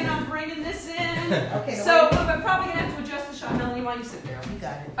 I'm bringing this in. Okay, So, but we're probably gonna have to adjust the shot. Melanie, why don't you sit there? you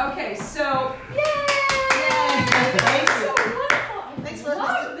got it. Okay, so yay! Thank you. So wonderful. Thanks I for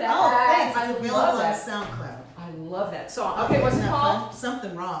love that. Oh, thanks. I It's available love on that. SoundCloud. I love that song. Okay, what's it isn't that called? fun?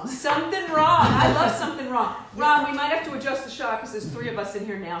 Something wrong. Something wrong. I love something wrong. Ron, we might have to adjust the shot because there's 3 of us in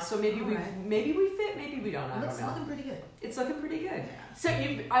here now. So maybe we Alright. maybe we fit, maybe we don't. I It's don't know. looking pretty good. It's looking pretty good. So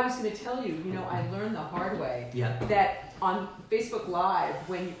I was going to tell you, I learned the hard way Yeah. that on Facebook Live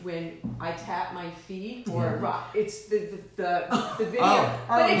when I tap my feet or Yeah. rock, it's the video. Oh,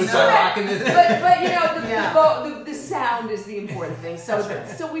 but it's was so I that- rocking this? but Yeah. the sound is the important thing. So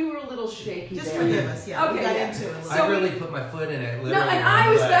so we were a little shaky Just there. forgive us. Yeah, we Okay, got yeah. into it a little. So I really put my foot in it. No, Literally, and I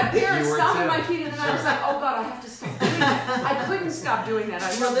was but back there and you were stomping too. my feet, and then I was like, oh God, I have to stop doing that. I couldn't stop doing that. I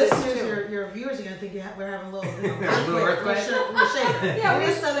Well, love this listeners, too. your viewers are going to think we're having a little, Little earthquake? We're shaking. Yeah, We're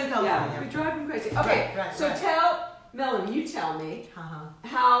we- in Southern Yeah, California. we drive them crazy. Okay, Right, so right. tell Melanie, you tell me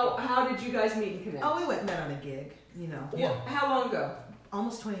how did you guys meet and connect? Oh, we met on a gig, Yeah. How long ago?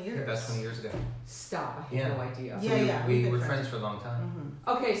 almost 20 years. About 20 years ago. Stop. I Yeah. have no idea. Yeah, yeah, We we've been were friends. friends for a long time.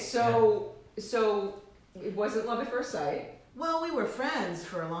 Okay, so it wasn't love at first sight. Well, we were friends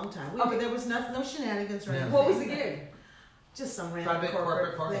for a long time. Okay. There was no shenanigans or Yeah. anything. What was the gig? Just some random Private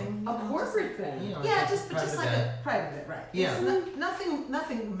corporate party. thing. A corporate thing. You know, Yeah, like just private like event. a private event, right? Yeah. It's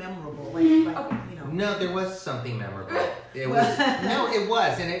nothing memorable, like Okay. No, there was something memorable. It Well- was no, it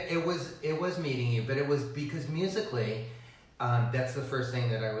was, and it was meeting you, but it was because musically, that's the first thing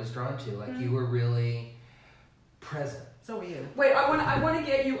that I was drawn to. Like you were really present. So were you. Wait, I want to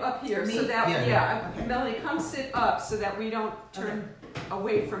get you up here so Me? that Okay. Melanie, come sit up so that we don't turn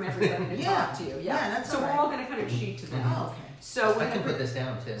away from everybody to Yeah. talk to you. Yeah, that's so all we're right. all going to kind of cheat to them. Oh, okay. So we're I can gonna put this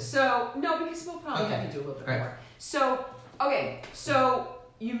down too. So no, because we'll probably Okay. have you do a little bit Right. more. So okay, so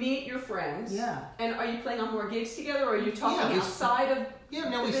you meet your friends. Yeah. And are you playing on more gigs together, or are you talking Yeah, we- outside of? Yeah,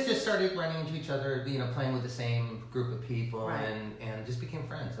 no, we the business? just started running into each other, playing with the same group of people, Right. and just became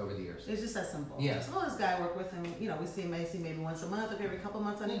friends over the years. It's just that simple. Yeah. Just, this guy I work with him, we see maybe once a month, every couple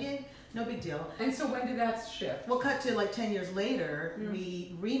months on a gig, no big deal. And so when did that shift? We'll cut to like 10 years later, Mm.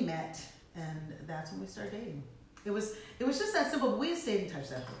 we re-met, and that's when we started dating. It was just that simple. But we stayed in touch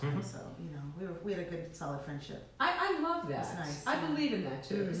that whole time, so we had a good solid friendship. I love that. It's nice, I yeah. believe in that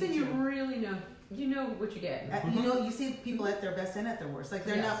too. Mm, Because me then you too. really know what you're getting. You see people at their best and at their worst. Like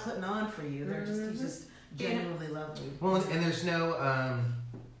they're Yes. not putting on for you. They're Mhm. just genuinely lovely. Well, and there's no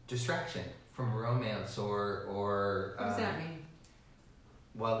distraction from romance or What does that mean?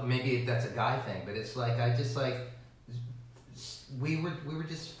 well, maybe that's a guy thing, but it's like we were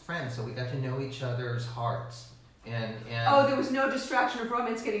just friends, so we got to know each other's hearts, and Oh, there was no distraction of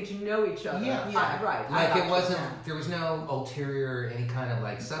romance getting to know each other. Yeah. Yeah. Right. I like got it you. wasn't yeah. there was no ulterior any kind of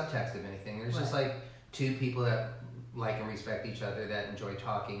like subtext of anything. There's just Right. like two people that like and respect each other, that enjoy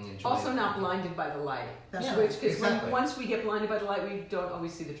talking, enjoy Also not blinded by the light. That's Yeah. right. Which, because Exactly. once we get blinded by the light, we don't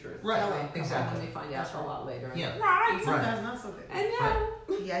always see the truth. Right, So, exactly. And they find out That's a right. lot later. Yeah. Right. And sometimes not so good. And now.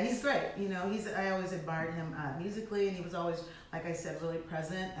 Yeah, he's great. I always admired him musically, and he was always, like I said, really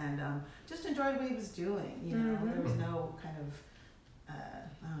present, and just enjoyed what he was doing. Mhm. There was no kind of,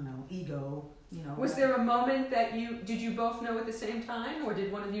 ego. Was there a moment that did you both know at the same time, or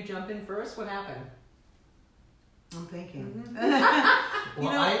did one of you jump in first? What happened? I'm thinking. Mm-hmm.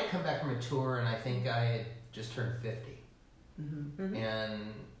 Well, I had come back from a tour, and I think I had just turned 50, Mm-hmm.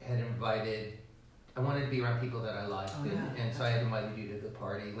 and had invited. I wanted to be around people that I liked, Oh, yeah. and so I had invited you to the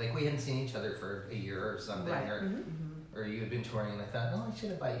party. Like we hadn't seen each other for a year or something, Right. Mm-hmm. or you had been touring, and I thought, oh, I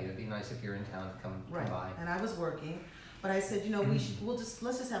should invite you. It'd be nice if you're in town to come Right. by. And I was working, but I said,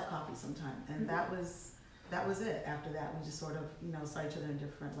 let's just have coffee sometime, and that was it. After that, we just sort of, saw each other in a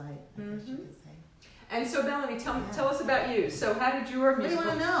different light, I guess you could say. And so, Melanie, tell us about you. So, how did your musical?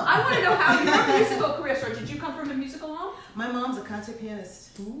 What do you want to know? I want to know how your musical career started. Did you come from a musical home? My mom's a concert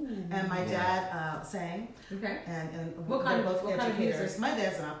pianist, and my dad sang. Okay. And What they're kind of- both what kind of educators. music? My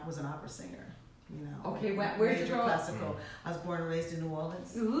dad was an opera singer. You know. Okay, where'd you major grow up? classical. I was born and raised in New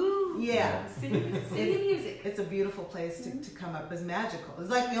Orleans. Ooh. Yeah. Singing music. It's a beautiful place to come up. It's magical. It's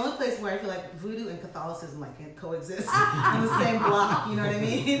like the only place where I feel like voodoo and Catholicism like can coexist in the same block. You know what I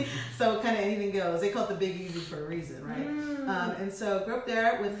mean? So kind of anything goes. They call it the Big Easy for a reason, right? And so grew up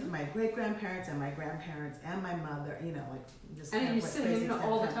there with my great grandparents and my grandparents and my mother. You know, like just. And kind you of like singing crazy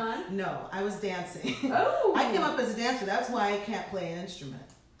all the family. time? No, I was dancing. Oh. I came up as a dancer. That's why I can't play an instrument.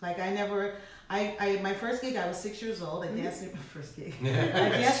 Like I never. My first gig, I was 6 years old. I danced in my first gig. I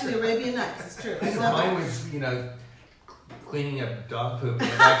danced in the Arabian Nights. It's true. Mine was, cleaning up dog poop in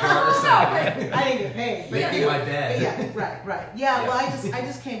the backyard or something. I didn't get paid. Making my bed. Yeah, right. Yeah, well, I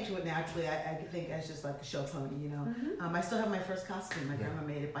just came to it naturally. I think as just like a show pony, you know. I still have my first costume. My grandma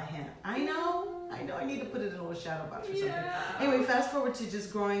made it by hand. I know. I need to put it in a little shadow box or something. Anyway, fast forward to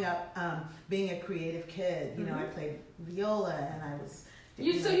just growing up, being a creative kid. You know, I played viola and I was.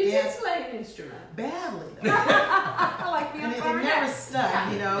 You did play an instrument badly. like me on it never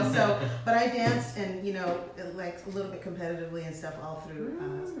stuck, you know. So, but I danced and like a little bit competitively and stuff all through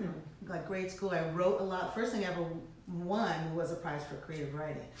like grade school. I wrote a lot. First thing I ever won was a prize for creative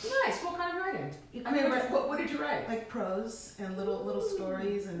writing. Nice. What kind of writing? I mean, what did you write? Like prose and little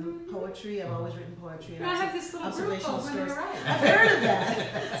stories and poetry. I've always written poetry. And I have this little group called Women Who Write. I've heard of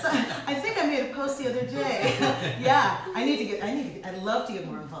that. So I think I made a post the other day. Yeah, I'd love to get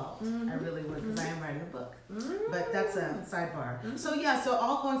more involved. I really would because I am writing a book. But that's a sidebar. So so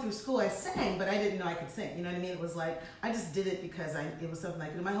all going through school I sang, but I didn't know I could sing. You know what I mean? It was like I just did it because it was something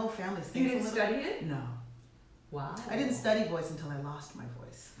like my whole family sings. You didn't study it? No. Wow. I didn't study voice until I lost my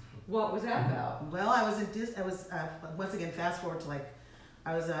voice. What was that about? Well, I was once again fast forward to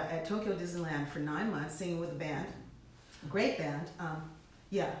I was at Tokyo Disneyland for 9 months singing with a band, great band.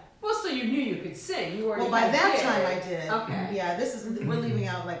 Well, so you knew you could sing. You already. Well, by that time I did. Okay. Yeah, we're leaving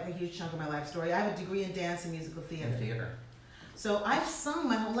out like a huge chunk of my life story. I have a degree in dance and musical theater. So I've sung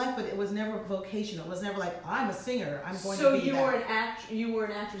my whole life, but it was never vocational. It was never like I'm a singer. I'm going to be that. So you were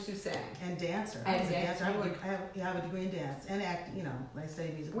an actress who sang and dancer. And I was a dancer. dancer. I have a degree in dance and act. You know, I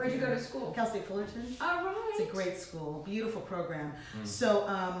studied musical. Where'd you go to school? Cal State Fullerton. All right. It's a great school, beautiful program. So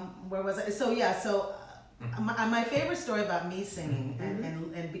where was I? My favorite story about me singing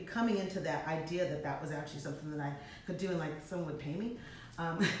and becoming into that idea that was actually something that I could do and like someone would pay me.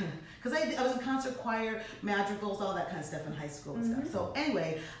 Because I was in concert choir, madrigals, all that kind of stuff in high school and stuff. So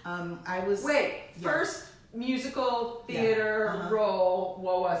anyway, I was... First musical theater role,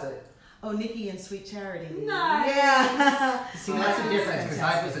 what was it? Oh, Nikki and Sweet Charity. Nice. Yeah. See, that's the difference because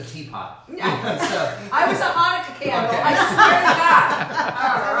I was a teapot. So, I was a Hanukkah candle. I swear to God.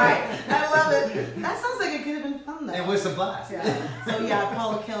 All right. I love it. That sounds like it could have been fun though. It was a blast. Yeah. So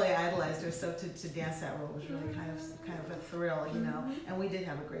Paula Kelly, I idolized her. So to dance that role was really kind of a thrill, you know. And we did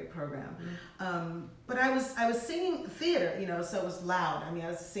have a great program. But I was singing theater, you know, so it was loud. I mean, I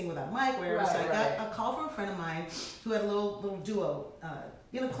was singing without a mic, whatever. So I got a call from a friend of mine who had a little duo.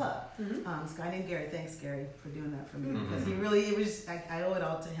 In a club. This guy named Gary. Thanks, Gary, for doing that for me. Because I owe it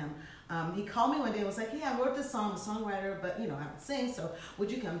all to him. He called me one day and was like, I wrote this song, I'm a songwriter, but, I don't sing, so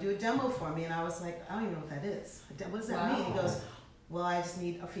would you come do a demo for me? And I was like, I don't even know what that is. What does that mean? He goes, well, I just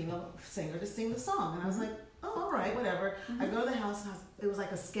need a female singer to sing the song. And I was like, oh, all right, whatever. I go to the house, and it was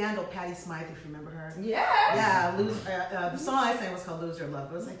like a scandal, Patti Smythe, if you remember her. Yeah. Yeah, the song I sang was called Lose Your Love.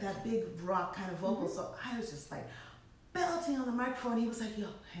 It was like that big rock kind of vocal, so I was just like, belting on the microphone. He was like, yo,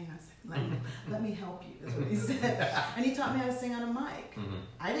 hang on a second. Let me help you, is what he said. And he taught me how to sing on a mic.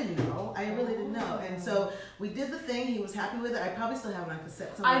 I didn't know. I really didn't know. And so we did the thing. He was happy with it. I probably still have it on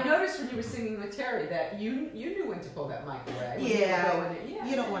cassette somewhere. I noticed when you were singing with Terry that you knew when to pull that mic away.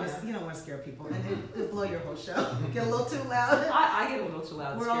 You don't want to scare people. And it'll blow your whole show. Get a little too loud. I get a little too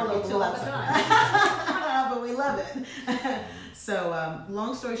loud. We're all a little too loud sometimes. But we love it. So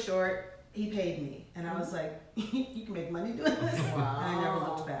long story short, he paid me, and I was like, "You can make money doing this." Wow. And I never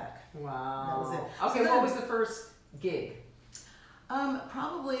looked back. Wow. That was it. Okay, so what was the first gig?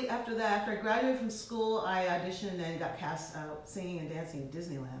 Probably after that. After I graduated from school, I auditioned and got cast singing and dancing at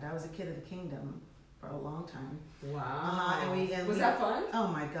Disneyland. I was a kid of the kingdom for a long time. Wow. And was that fun? Oh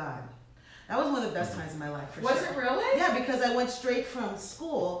my God. That was one of the best times in my life, for Was sure. it really? Yeah, because I went straight from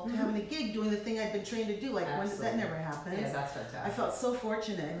school to having a gig doing the thing I'd been trained to do. Like, when did that Absolutely. never happen? Yeah, that's fantastic. I felt so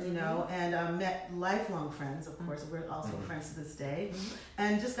fortunate, you know, and met lifelong friends, of course. We're also friends to this day.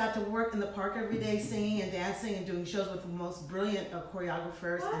 And just got to work in the park every day singing and dancing and doing shows with the most brilliant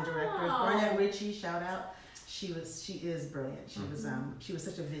choreographers and directors. Wow. Barnett Ritchie, shout out. She is brilliant. She was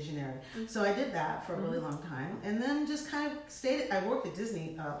such a visionary. So I did that for a really long time, and then just kind of stayed. I worked at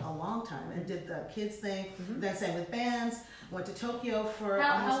Disney a long time and did the kids thing. Then sang with bands. Went to Tokyo for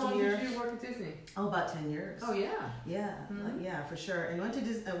How almost long a year. did you work at Disney? Oh, about 10 years. Oh, yeah. Yeah, yeah, for sure. And went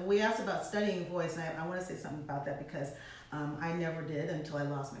to we asked about studying voice, and I want to say something about that because I never did until I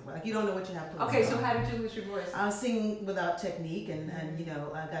lost my voice. Like, you don't know what you have to lose. Okay, so how did you lose your voice? I was singing without technique, and you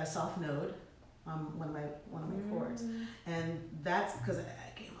know, I got a soft node on one of my chords, and that's because I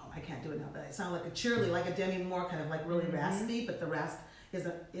came home. I can't do it now, but I sound like a cheerleader, like a Demi Moore, kind of like really raspy, but the rasp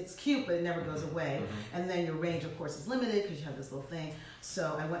it's cute, but it never goes away. And then your range, of course, is limited because you have this little thing.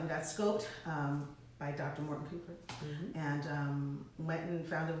 So I went and got scoped by Dr. Morton Cooper, and went and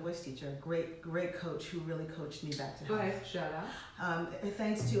found a voice teacher, great coach who really coached me back to Go health. ahead, shout out.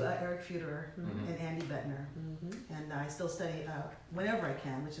 Thanks to Eric Feuderer and Andy Bettner. And I still study whenever I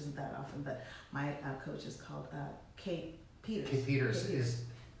can, which isn't that often, but my coach is called Kate Peters. Kate Peters is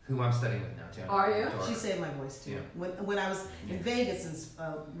who I'm studying with now too. Are you? She saved my voice too. Yeah. When I was in Vegas since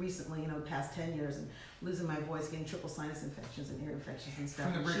recently, you know, past 10 years, and losing my voice, getting triple sinus infections and ear infections and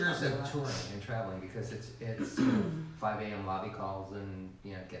stuff. From the She rigors helped me a of lot. touring and traveling, because it's 5 a.m. lobby calls and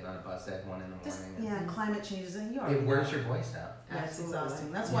getting on a bus at 1 in the Just, morning. yeah, climate changes, and you It wears your voice out. Yeah, it's Absolutely.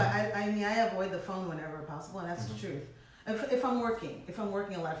 exhausting. That's why I mean I avoid the phone whenever possible, and that's the truth. If I'm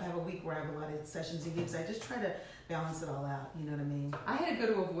working a lot, if I have a week where I have a lot of sessions and gigs, I just try to balance it all out. You know what I mean? I had to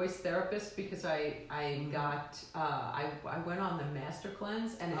go to a voice therapist because I went on the Master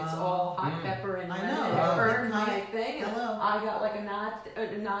Cleanse, and it's all hot pepper and I lemon, know. and it Oh. burned Hi. my thing, and Hello. I got like a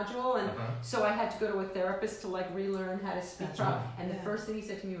nodule, and Uh-huh. so I had to go to a therapist to like relearn how to speak That's properly. right. And the Yeah. first thing he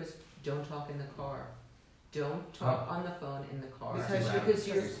said to me was, "Don't talk in the car. Don't talk on the phone in the car Because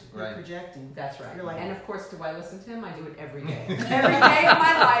you're." Right. projecting. That's right. You're like- and of course, do I listen to him? I do it every day. Every day of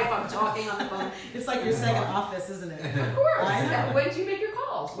my life, I'm talking on the phone. It's like your second office, isn't it? Of course. I know. When do you make your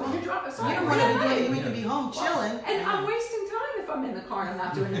calls? When you're dropping. You don't want to be doing. You can be home chilling. And I'm wasting time if I'm in the car and I'm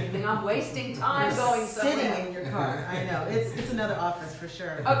not doing anything. I'm wasting time going somewhere. sitting in your car. I know. It's another office for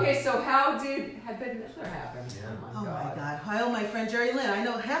sure. Okay, so how did Bette Midler happen? Yeah. Oh Oh my my God. God! Hi, my friend Jerry Lynn. I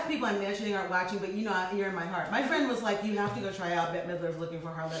know half people I'm mentioning aren't watching, but you know you're in my heart. My friend was like, "You have to go try out Bette Midler's Looking for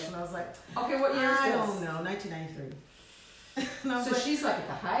Harlots," and I was like, Okay, what year is "I this? don't know, 1993." And I was So like, she's like at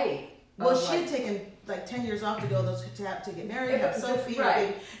the height. well, of, she had like, taken like 10 years off to do all those to get married, Yeah, have Sophie,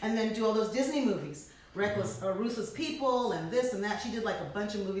 right. and then do all those Disney movies, Reckless or Ruthless People, and this and that. She did like a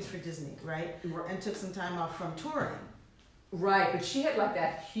bunch of movies for Disney, right? And took some time off from touring. Right, but she had like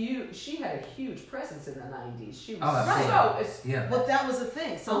that huge. She had a huge presence in the '90s. She was Oh, absolutely. so. It's, Yeah. Well, that was the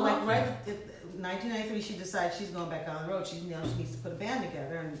thing. So, Uh-huh. like, right at 1993, she decides she's going back on the road. She needs to put a band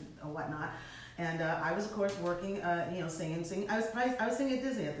together and whatnot. And I was, of course, working, singing. I was singing at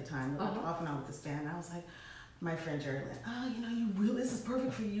Disney at the time, off and on with this band. And I was like, my friend Jerry Lynn, this is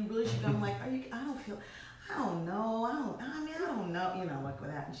perfect for you. You really should go. I'm like, I don't know. Like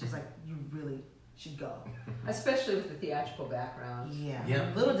with that. And she's like, you really should go. especially with the theatrical background. Yeah.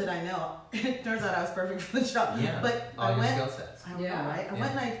 Little did I know, it turns out I was perfect for the job. Yeah. But All I your went. skill sets. I don't Yeah. know, right? I Yeah.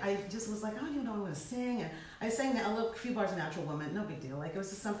 went and I just was like, I don't even know what I'm going to sing. And I sang a few bars of Natural Woman. No big deal. Like, it was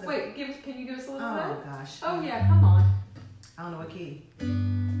just something. Wait, can you give us a little Oh, bit? gosh. Oh yeah, come on. I don't know what key.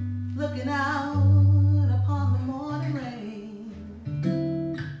 Looking out upon the morning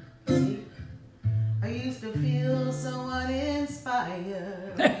rain. See? I used to feel so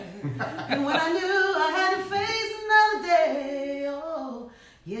uninspired. And when I knew I had to face another day, oh,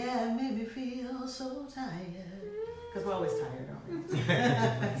 yeah, it made me feel so tired. Because we're always tired, aren't we?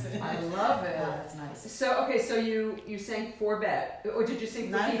 That's it. I love it. Yeah, that's nice. So you sang for Bette, or did you sing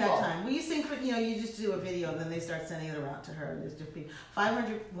for Not at people? that time. Well, you sing for, you just do a video and then they start sending it around to her. And there's just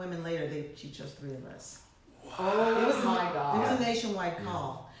 500 women later, she chose 3 of us. Oh It was my It God! was a nationwide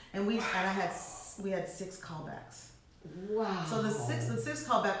call, and we had 6 callbacks. Wow. So the sixth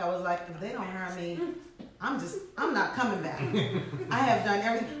callback, I was like, if they don't hire me, I'm not coming back. I have done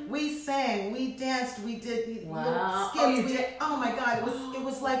everything. We sang, we danced, we did Wow. little skits. Oh, you did? Oh my God! It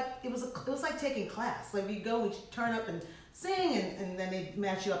was like taking class. Like we go, we turn up and sing, and then they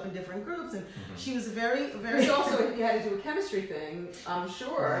match you up in different groups. And she was very. There's also you had to do a chemistry thing. I'm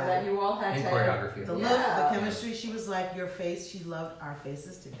sure Right. that you all had And to. choreography. The look, Yeah. the chemistry. She was like your face. She loved our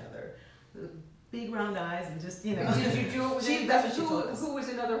faces together. big round eyes and just, you know. Did you do it with That's what she told us. who was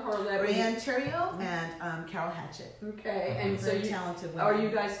another Harlette? Rayanne Terrio and Carol Hatchett. Okay, and so Very you talented women. are you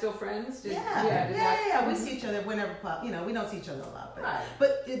guys still friends? Yeah. We see each other whenever, you know, we don't see each other a lot. But, Right.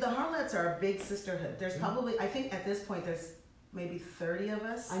 but the Harlettes are a big sisterhood. There's probably, I think at this point, there's maybe 30 of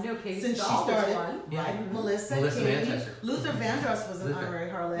us. I know Katie Since she Stahl was started, one. Yeah. right? Melissa Melissa Katie, Manchester. Luther Vandross was an Luther. honorary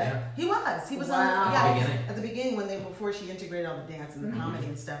Harlette. Yeah. He was Wow. on the Beginning. at the beginning before she integrated all the dance and the comedy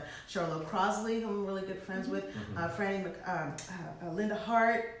and stuff. Charlotte Crosley, who I'm really good friends with, Linda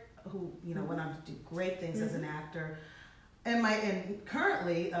Hart, who went on to do great things as an actor. And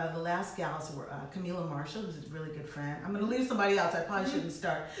currently, the last gals were Camila Marshall, who's a really good friend. I'm going to leave somebody else. I probably shouldn't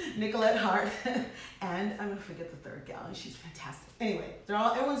start. Nicolette Hart, and I'm going to forget the third gal. She's fantastic. Anyway,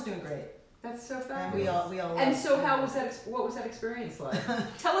 everyone's doing great. That's so And fabulous. we all. And love so, it. how was that? What was that experience like?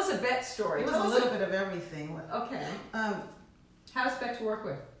 Tell us a Bet story. It was Tell a us little bit of everything. Okay. How's Bet to work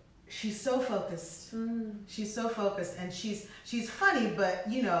with? She's so focused. She's so focused, and she's funny, but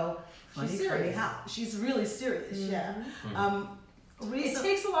funny, She's serious. how she's really serious. Yeah. It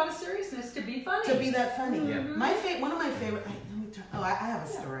takes a lot of seriousness to be funny. To be that funny. Yeah. One of my favorite. I have a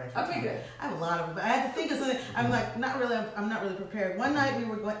story. Okay, good. I have a lot of them, but I had to think of something. I'm not really prepared. One night we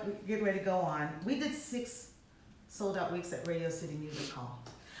were getting ready to go on. We did 6 sold out weeks at Radio City Music Hall.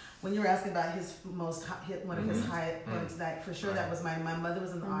 When you were asking about his most hit, one of his high points, that for sure that was mine. My mother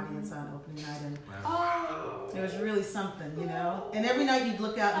was in the audience on opening night, and it was really something, And every night you'd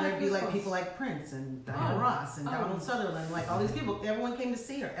look out, and there'd be like people like Prince and Diana Ross and Donald Sutherland, like all these people. Everyone came to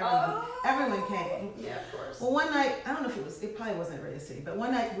see her. Everyone came. Yeah, of course. Well, one night, I don't know if it probably wasn't at Radio City, but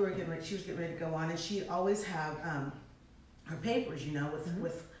one night she was getting ready to go on, and she'd always have her papers,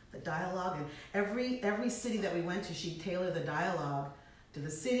 with the dialogue, and every city that we went to, she'd tailor the dialogue to the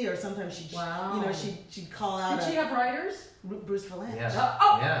city, or sometimes she'd she'd call out. Did she have writers? Bruce Valanche.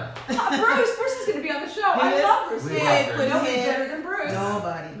 Yeah. Bruce is going to be on the show. I love Bruce. We love Bruce. Nobody better than Bruce.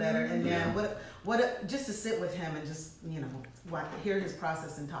 Nobody better. And man, what just to sit with him and just hear his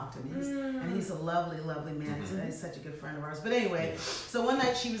process and talk to him. And he's a lovely, lovely man. He's such a good friend of ours. But anyway, so one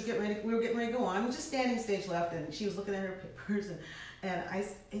night we were getting ready to go on. Just standing stage left, and she was looking at her papers, and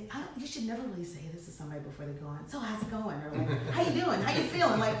you should never really say this to somebody before they go on. So how's it going? Or like, how you doing? How you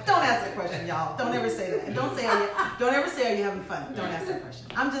feeling? Like, don't ask that question, y'all. Don't ever say that. And don't ever say, are you having fun? Don't ask that question.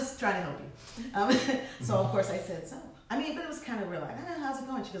 I'm just trying to help you. So of course I said so. But it was kind of real like, how's it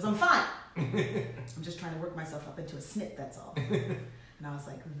going? She goes, I'm fine. I'm just trying to work myself up into a snit, that's all. And I was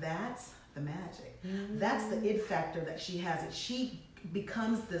like, that's the magic. That's the it factor that she has. She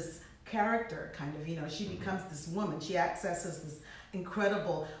becomes this character, kind of, she becomes this woman. She accesses this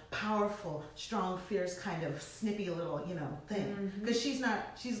incredible, powerful, strong, fierce, kind of snippy little, thing. Because she's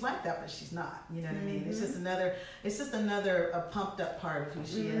like that, but she's not. You know what I mean? It's just another pumped up part of who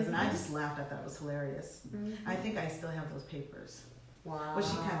she is. And I just laughed. I thought it was hilarious. I think I still have those papers. Wow. But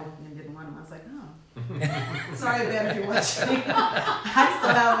she kind of didn't want them. I was like, oh. Sorry, Ben, if you're watching. I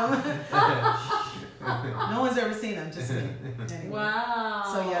still have them. No one's ever seen them, just me. Anyway. Wow.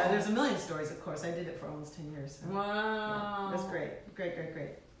 So yeah, there's a million stories, of course. I did it for almost 10 years. So. Wow. Yeah, it was great. Great.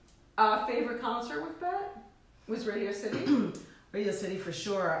 Favorite concert with Bet? Was Radio City? Radio City for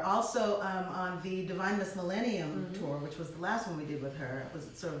sure. Also on the Divine Miss Millennium tour, which was the last one we did with her. It was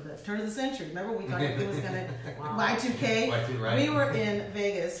sort of the turn of the century. Remember we thought it was going to Y2K? Y2, right. We were in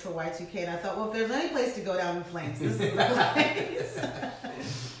Vegas for Y2K, and I thought, well, if there's any place to go down in flames, this is the place.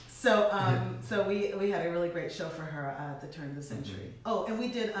 So we had a really great show for her at the turn of the century. Oh, and we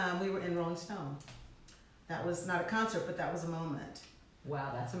did. We were in Rolling Stone. That was not a concert, but that was a moment.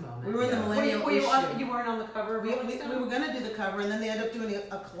 Wow, that's a moment. We were in the Millennium issue. You weren't on the cover of We Rolling Stone? were going to do the cover, and then they ended up doing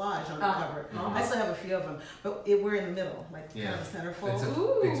a collage on the cover. I still have a few of them, but we're in the middle, like kind of a centerfold. It's a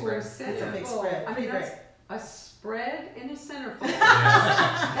Ooh, big spread. It's a big spread. I mean, Pretty that's a spread in a centerfold.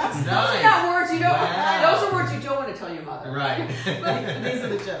 Nice. Those are not words you don't. Wow. Those are words you don't want to tell your mother. Right. These are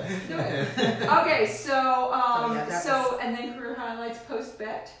the jokes. Do it. Okay, so and then career highlights post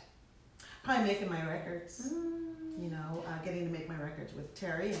Bet. Probably making my records. Getting to make my records with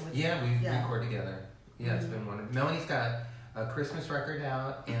Terry and with We record together. Yeah, it's been wonderful. Melanie's got a Christmas record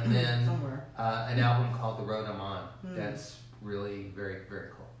out, and then somewhere. An album called The Road I'm On. That's really very, very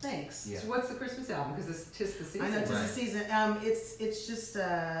cool. Thanks. Yeah. So what's the Christmas album? Because it's 'tis the season. I know, 'tis the Right. season. It's just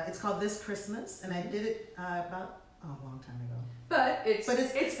it's called This Christmas, and I did it about a long time ago. But it's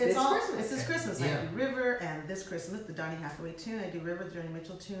this Christmas. It's this Christmas. Yeah. I do River and This Christmas, the Donny Hathaway tune. I do River, the Joni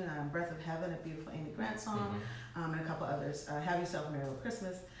Mitchell tune. Breath of Heaven, a beautiful Amy Grant song, and a couple others. Have Yourself a Merry Little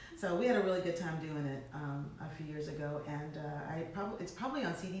Christmas. So we had a really good time doing it a few years ago, and it's probably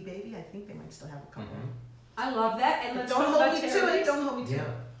on CD Baby. I think they might still have a couple. I love that. And let's Don't talk hold about me to Terry's. it. Don't hold me to Yeah. it.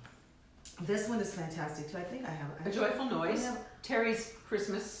 This one is fantastic too. I think I have A Joyful Noise. Terry's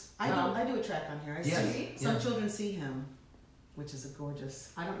Christmas. I do a track on here. I Yes. see some children see him, which is a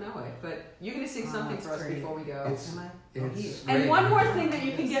gorgeous. I don't know it, but you're going to sing something it's for us great. before we go. It's, Am I? it's And great. one more thing that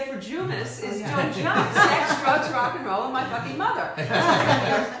you can get for Jumas is yeah. Don't Jump, Sex, Drugs, Rock and Roll, and My Fucking Mother.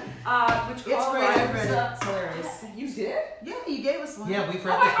 Which It's Carl great. I've writes, read it. It's hilarious. You did? Yeah, you gave us one. Yeah, we've Oh,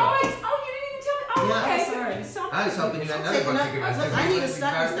 read this book. you didn't even tell me. Oh, Yeah. okay. Sorry. Something. I was hoping you had another Take book enough- to give us. I need a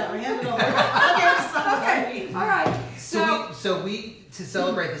stocking stuffer. Hand it over. I'll give it to somebody. All right. So we to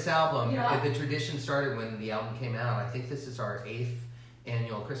celebrate this album, Yeah. the tradition started when the album came out. I think this is our 8th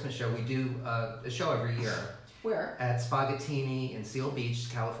annual Christmas show. We do a show every year Where? at Spagattini in Seal Beach,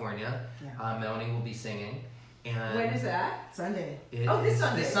 California. Yeah. Melanie will be singing. And When is that? Sunday. it Oh, this is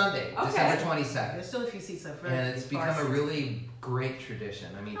Sunday. This Sunday, Okay. December 22nd. There's still a few seats up for And it's become a bar seats. really great tradition.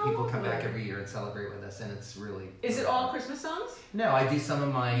 I mean, Oh, people come back lovely. every year and celebrate with us, and it's really. Is it all Christmas songs? No, I do some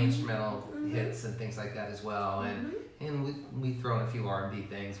of my instrumental hits and things like that as well, and we throw in a few R&B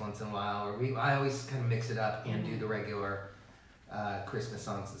things once in a while, or I always kind of mix it up and do the regular Christmas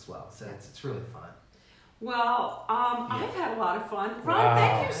songs as well. So it's really fun. Well, I've had a lot of fun. Ron, Wow.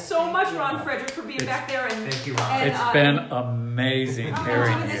 thank you so Thank much, you. Ron Frederick, for being back there and Thank you, Ron. And, It's been amazing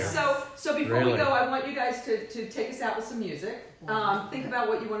hearing doing you. this. So before we Really. go, I want you guys to take us out with some music. Think about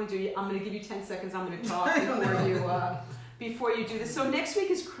what you want to do. I'm going to give you 10 seconds. I'm going to talk before you do this. So next week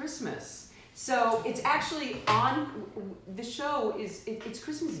is Christmas. So it's actually on the show is it's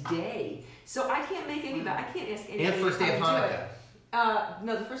Christmas Day. So I can't make anybody. I can't ask anybody. And first day of to come and do Hanukkah. it.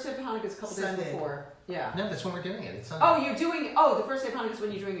 No, the first day of Hanukkah is a couple days Sunday. before. Yeah. No, that's when we're doing it. It's Sunday. Oh, you're doing. Oh, the first day of Hanukkah is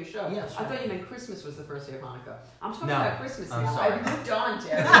when you're doing your show. Yes, I right. thought you meant Christmas was the first day of Hanukkah. I'm talking No, about Christmas I'm now. sorry. I moved on,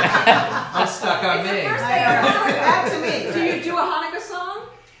 Terry. I'm stuck on It's the me. first day of Hanukkah. Back to me. Do you do a Hanukkah song?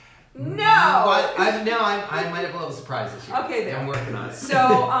 No. I might have a little surprise this year. Okay, then. I'm working on it. So,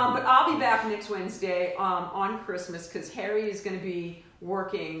 but I'll be back next Wednesday on Christmas because Harry is going to be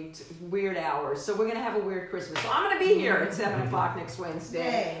working weird hours. So we're going to have a weird Christmas. So I'm going to be here at 7 o'clock next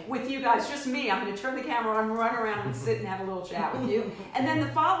Wednesday Yay. with you guys. Just me. I'm going to turn the camera on, run around and sit and have a little chat with you. And then the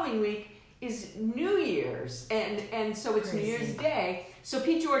following week is New Year's. And so it's New Crazy. Year's Day. So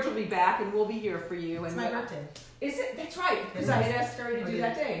Pete George will be back and we'll be here for you. It's And my birthday. Is it? That's right. Because I had asked Harry to do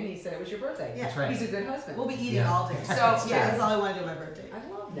that day and he said it was your birthday. Yeah. That's right. He's a good husband. We'll be eating Yeah. all day. So, yeah, yeah. that's all I want to do on my birthday. I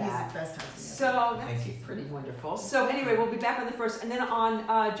love He's that. the best husband. So that's Thank you. pretty wonderful. So anyway, we'll be back on the 1st, and then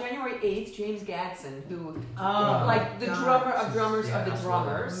on January 8th, James Gadsden, who like the God. drummer of drummers Yeah, of the absolutely.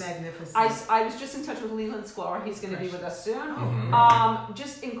 drummers. Magnificent. I was just in touch with Leland Sklar. He's going to be with us soon. Mhm.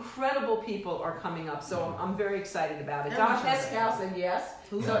 Just incredible people are coming up, so I'm very excited about it. Everyone Donna shows Pescal said yes.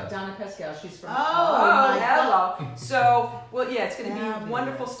 Who? So Donna Pescal, she's from. Oh, my hello. So well, yeah, it's going to be Fabulous.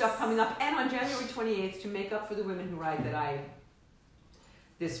 wonderful stuff coming up, and on January 28th, to make up for the Women Who Write that I.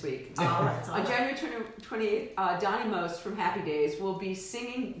 This week. All right, it's all On right. January 28th, Donnie Most from Happy Days will be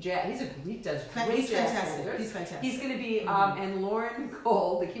singing jazz. He does great He's jazz fantastic. standards. He's fantastic. He's going to be, and Lauren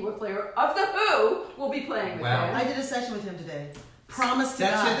Cole, the keyboard player of The Who, will be playing with Wow. him. I did a session with him today. Promise to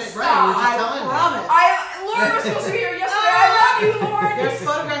That's God. it, right, you were just I telling me. promise. Lauren was supposed to be here yesterday. I love you, Lauren. There's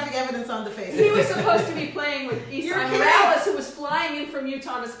photographic evidence on the face. He was supposed to be playing with You're Isan kidding. Morales, who was flying in from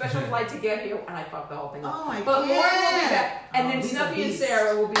Utah on a special flight to get here, and I fucked the whole thing up. Oh my But Lauren will be back, and Oh, then he's a Snuffy and beast.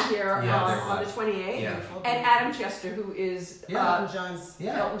 Sarah will be here Yeah, on they're the 28th. Yeah. And Adam Chester, who is Yeah. Elton John's.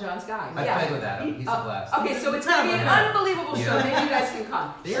 Yeah. Elton John's guy. I've yeah. played with Adam. He's a blast. Okay, so it's going to be an unbelievable show. Yeah. Maybe you guys can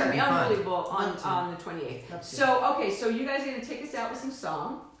come. It's Yeah, going to be it'd be fun. unbelievable Love to. on the 28th. Love to. So, okay, so you guys are going to take us out with some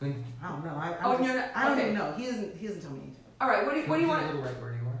song. I don't know. Oh, you're not- I don't okay. even know. He doesn't tell me anything. All right, what do you Can want? a little right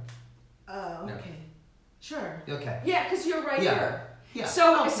where you are? No. Okay. Sure. Okay. Yeah, because you're right Yeah. here. Yeah.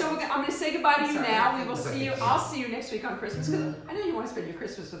 So, Okay. so I'm going to say goodbye to you Sorry, now. I We will think- see you. Okay. I'll see you next week on Christmas. 'Cause I know you want to spend your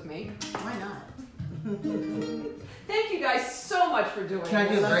Christmas with me. Why not? Thank you guys so much for doing Can I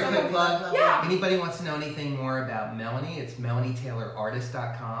do a this. very So- quick plug? Yeah. Anybody wants to know anything more about Melanie, it's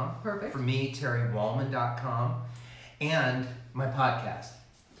MelanieTaylorArtist.com. Perfect. For me, TerryWallman.com. And my podcast,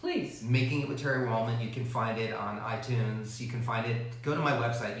 Please. Making It with Terry Wallman. You can find it on iTunes. You can find it, go to my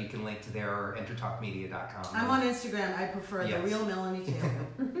website. You can link to there or entertalkmedia.com. I'm on Instagram. I prefer Yes. the real Melanie Taylor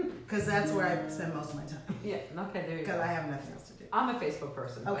because that's where I spend most of my time Yeah, okay, there you because go. I have nothing else to do. I'm a Facebook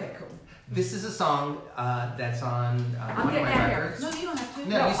person. but- Okay, cool. This is a song that's on I'm one of getting my out here. records. No, you don't have to.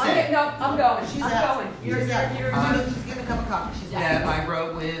 No, you I'm stay. getting, no, I'm going. She's I'm out. going. She's out. You're She's getting a cup of coffee. She's out. That I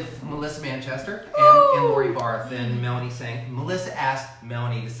wrote with Melissa Manchester Woo! and Lori Barth, and Melanie sang. Melissa asked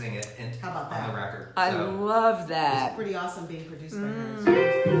Melanie to sing it How about on that? the record. I So, love It's that. pretty awesome being produced by Mm.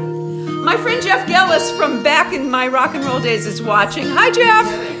 her. My friend Jeff Gellis from back in my rock and roll days is watching. Hi, Jeff.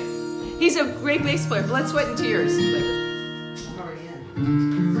 He's a great bass player. Blood, Sweat, and Tears. I'm already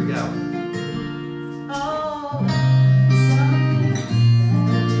in. here we go.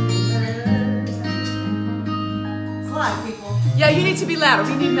 Yeah, you need to be louder.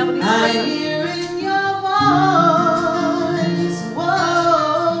 We need Melody to I listen. hear in your voice,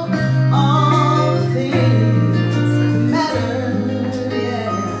 whoa, all the things that matter, yeah.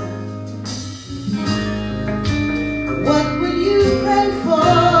 What would you pray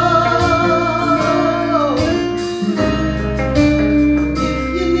for if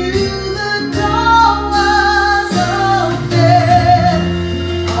you knew the door was open?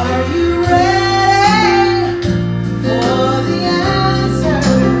 Are you ready for the answer?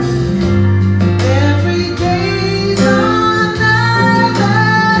 Every day's another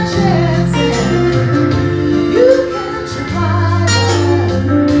chance, and you can survive.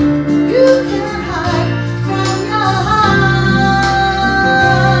 You can hide from your heart,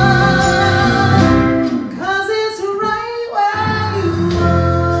 'cause it's right where you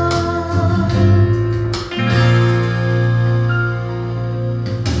are.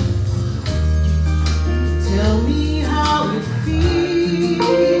 Tell me how it feels,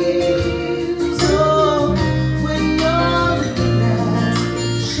 oh, when your little glass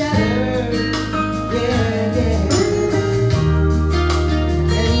shattered, yeah, yeah.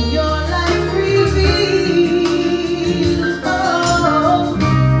 And your life reveals, oh,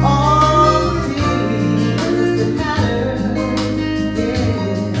 all the things that matter,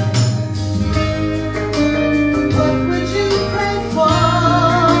 yeah. What would you pray for?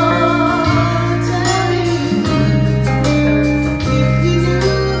 Tell me, if you knew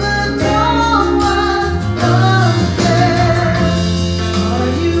the door was open. Are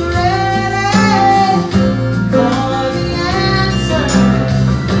you ready for the answer?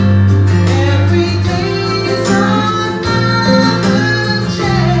 Every day's another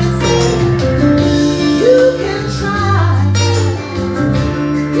chance. You can try.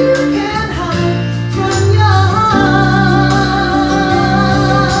 You can hide from your heart,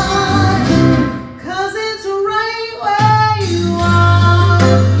 'cause it's right where you are.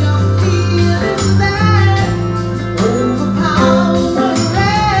 You're feeling that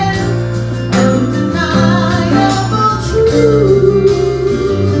overpowering, undeniable truth.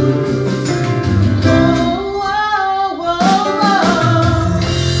 Whoa, whoa, whoa.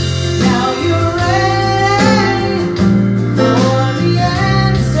 Now you're ready for the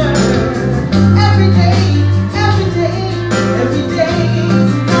answer. Every day, every day, every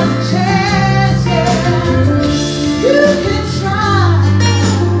day's another chance, yeah. You can try,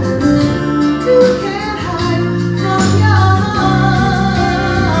 you can hide from your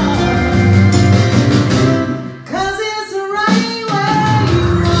heart, 'cause it's right where you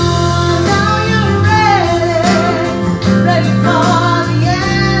are. Now you're ready for the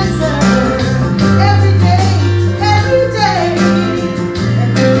answer. Every day, every day,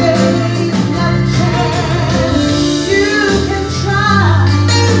 every day's another chance. You can try,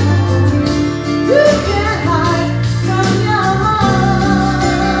 you can hide from your heart,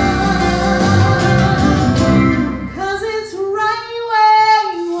 'cause it's right where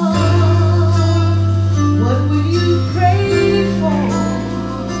you are. What would you pray for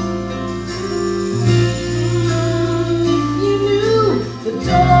if you knew the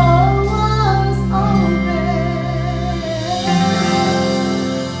door was open?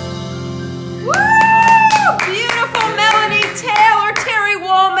 Woo! Beautiful Melody Taylor, Terry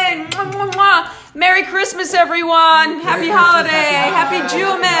Woolman. Mwah, mwah, mwah. Merry Christmas, everyone. Happy holiday. Happy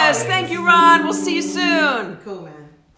Jumas. Thank you, Ron. We'll see you soon. Cool, man.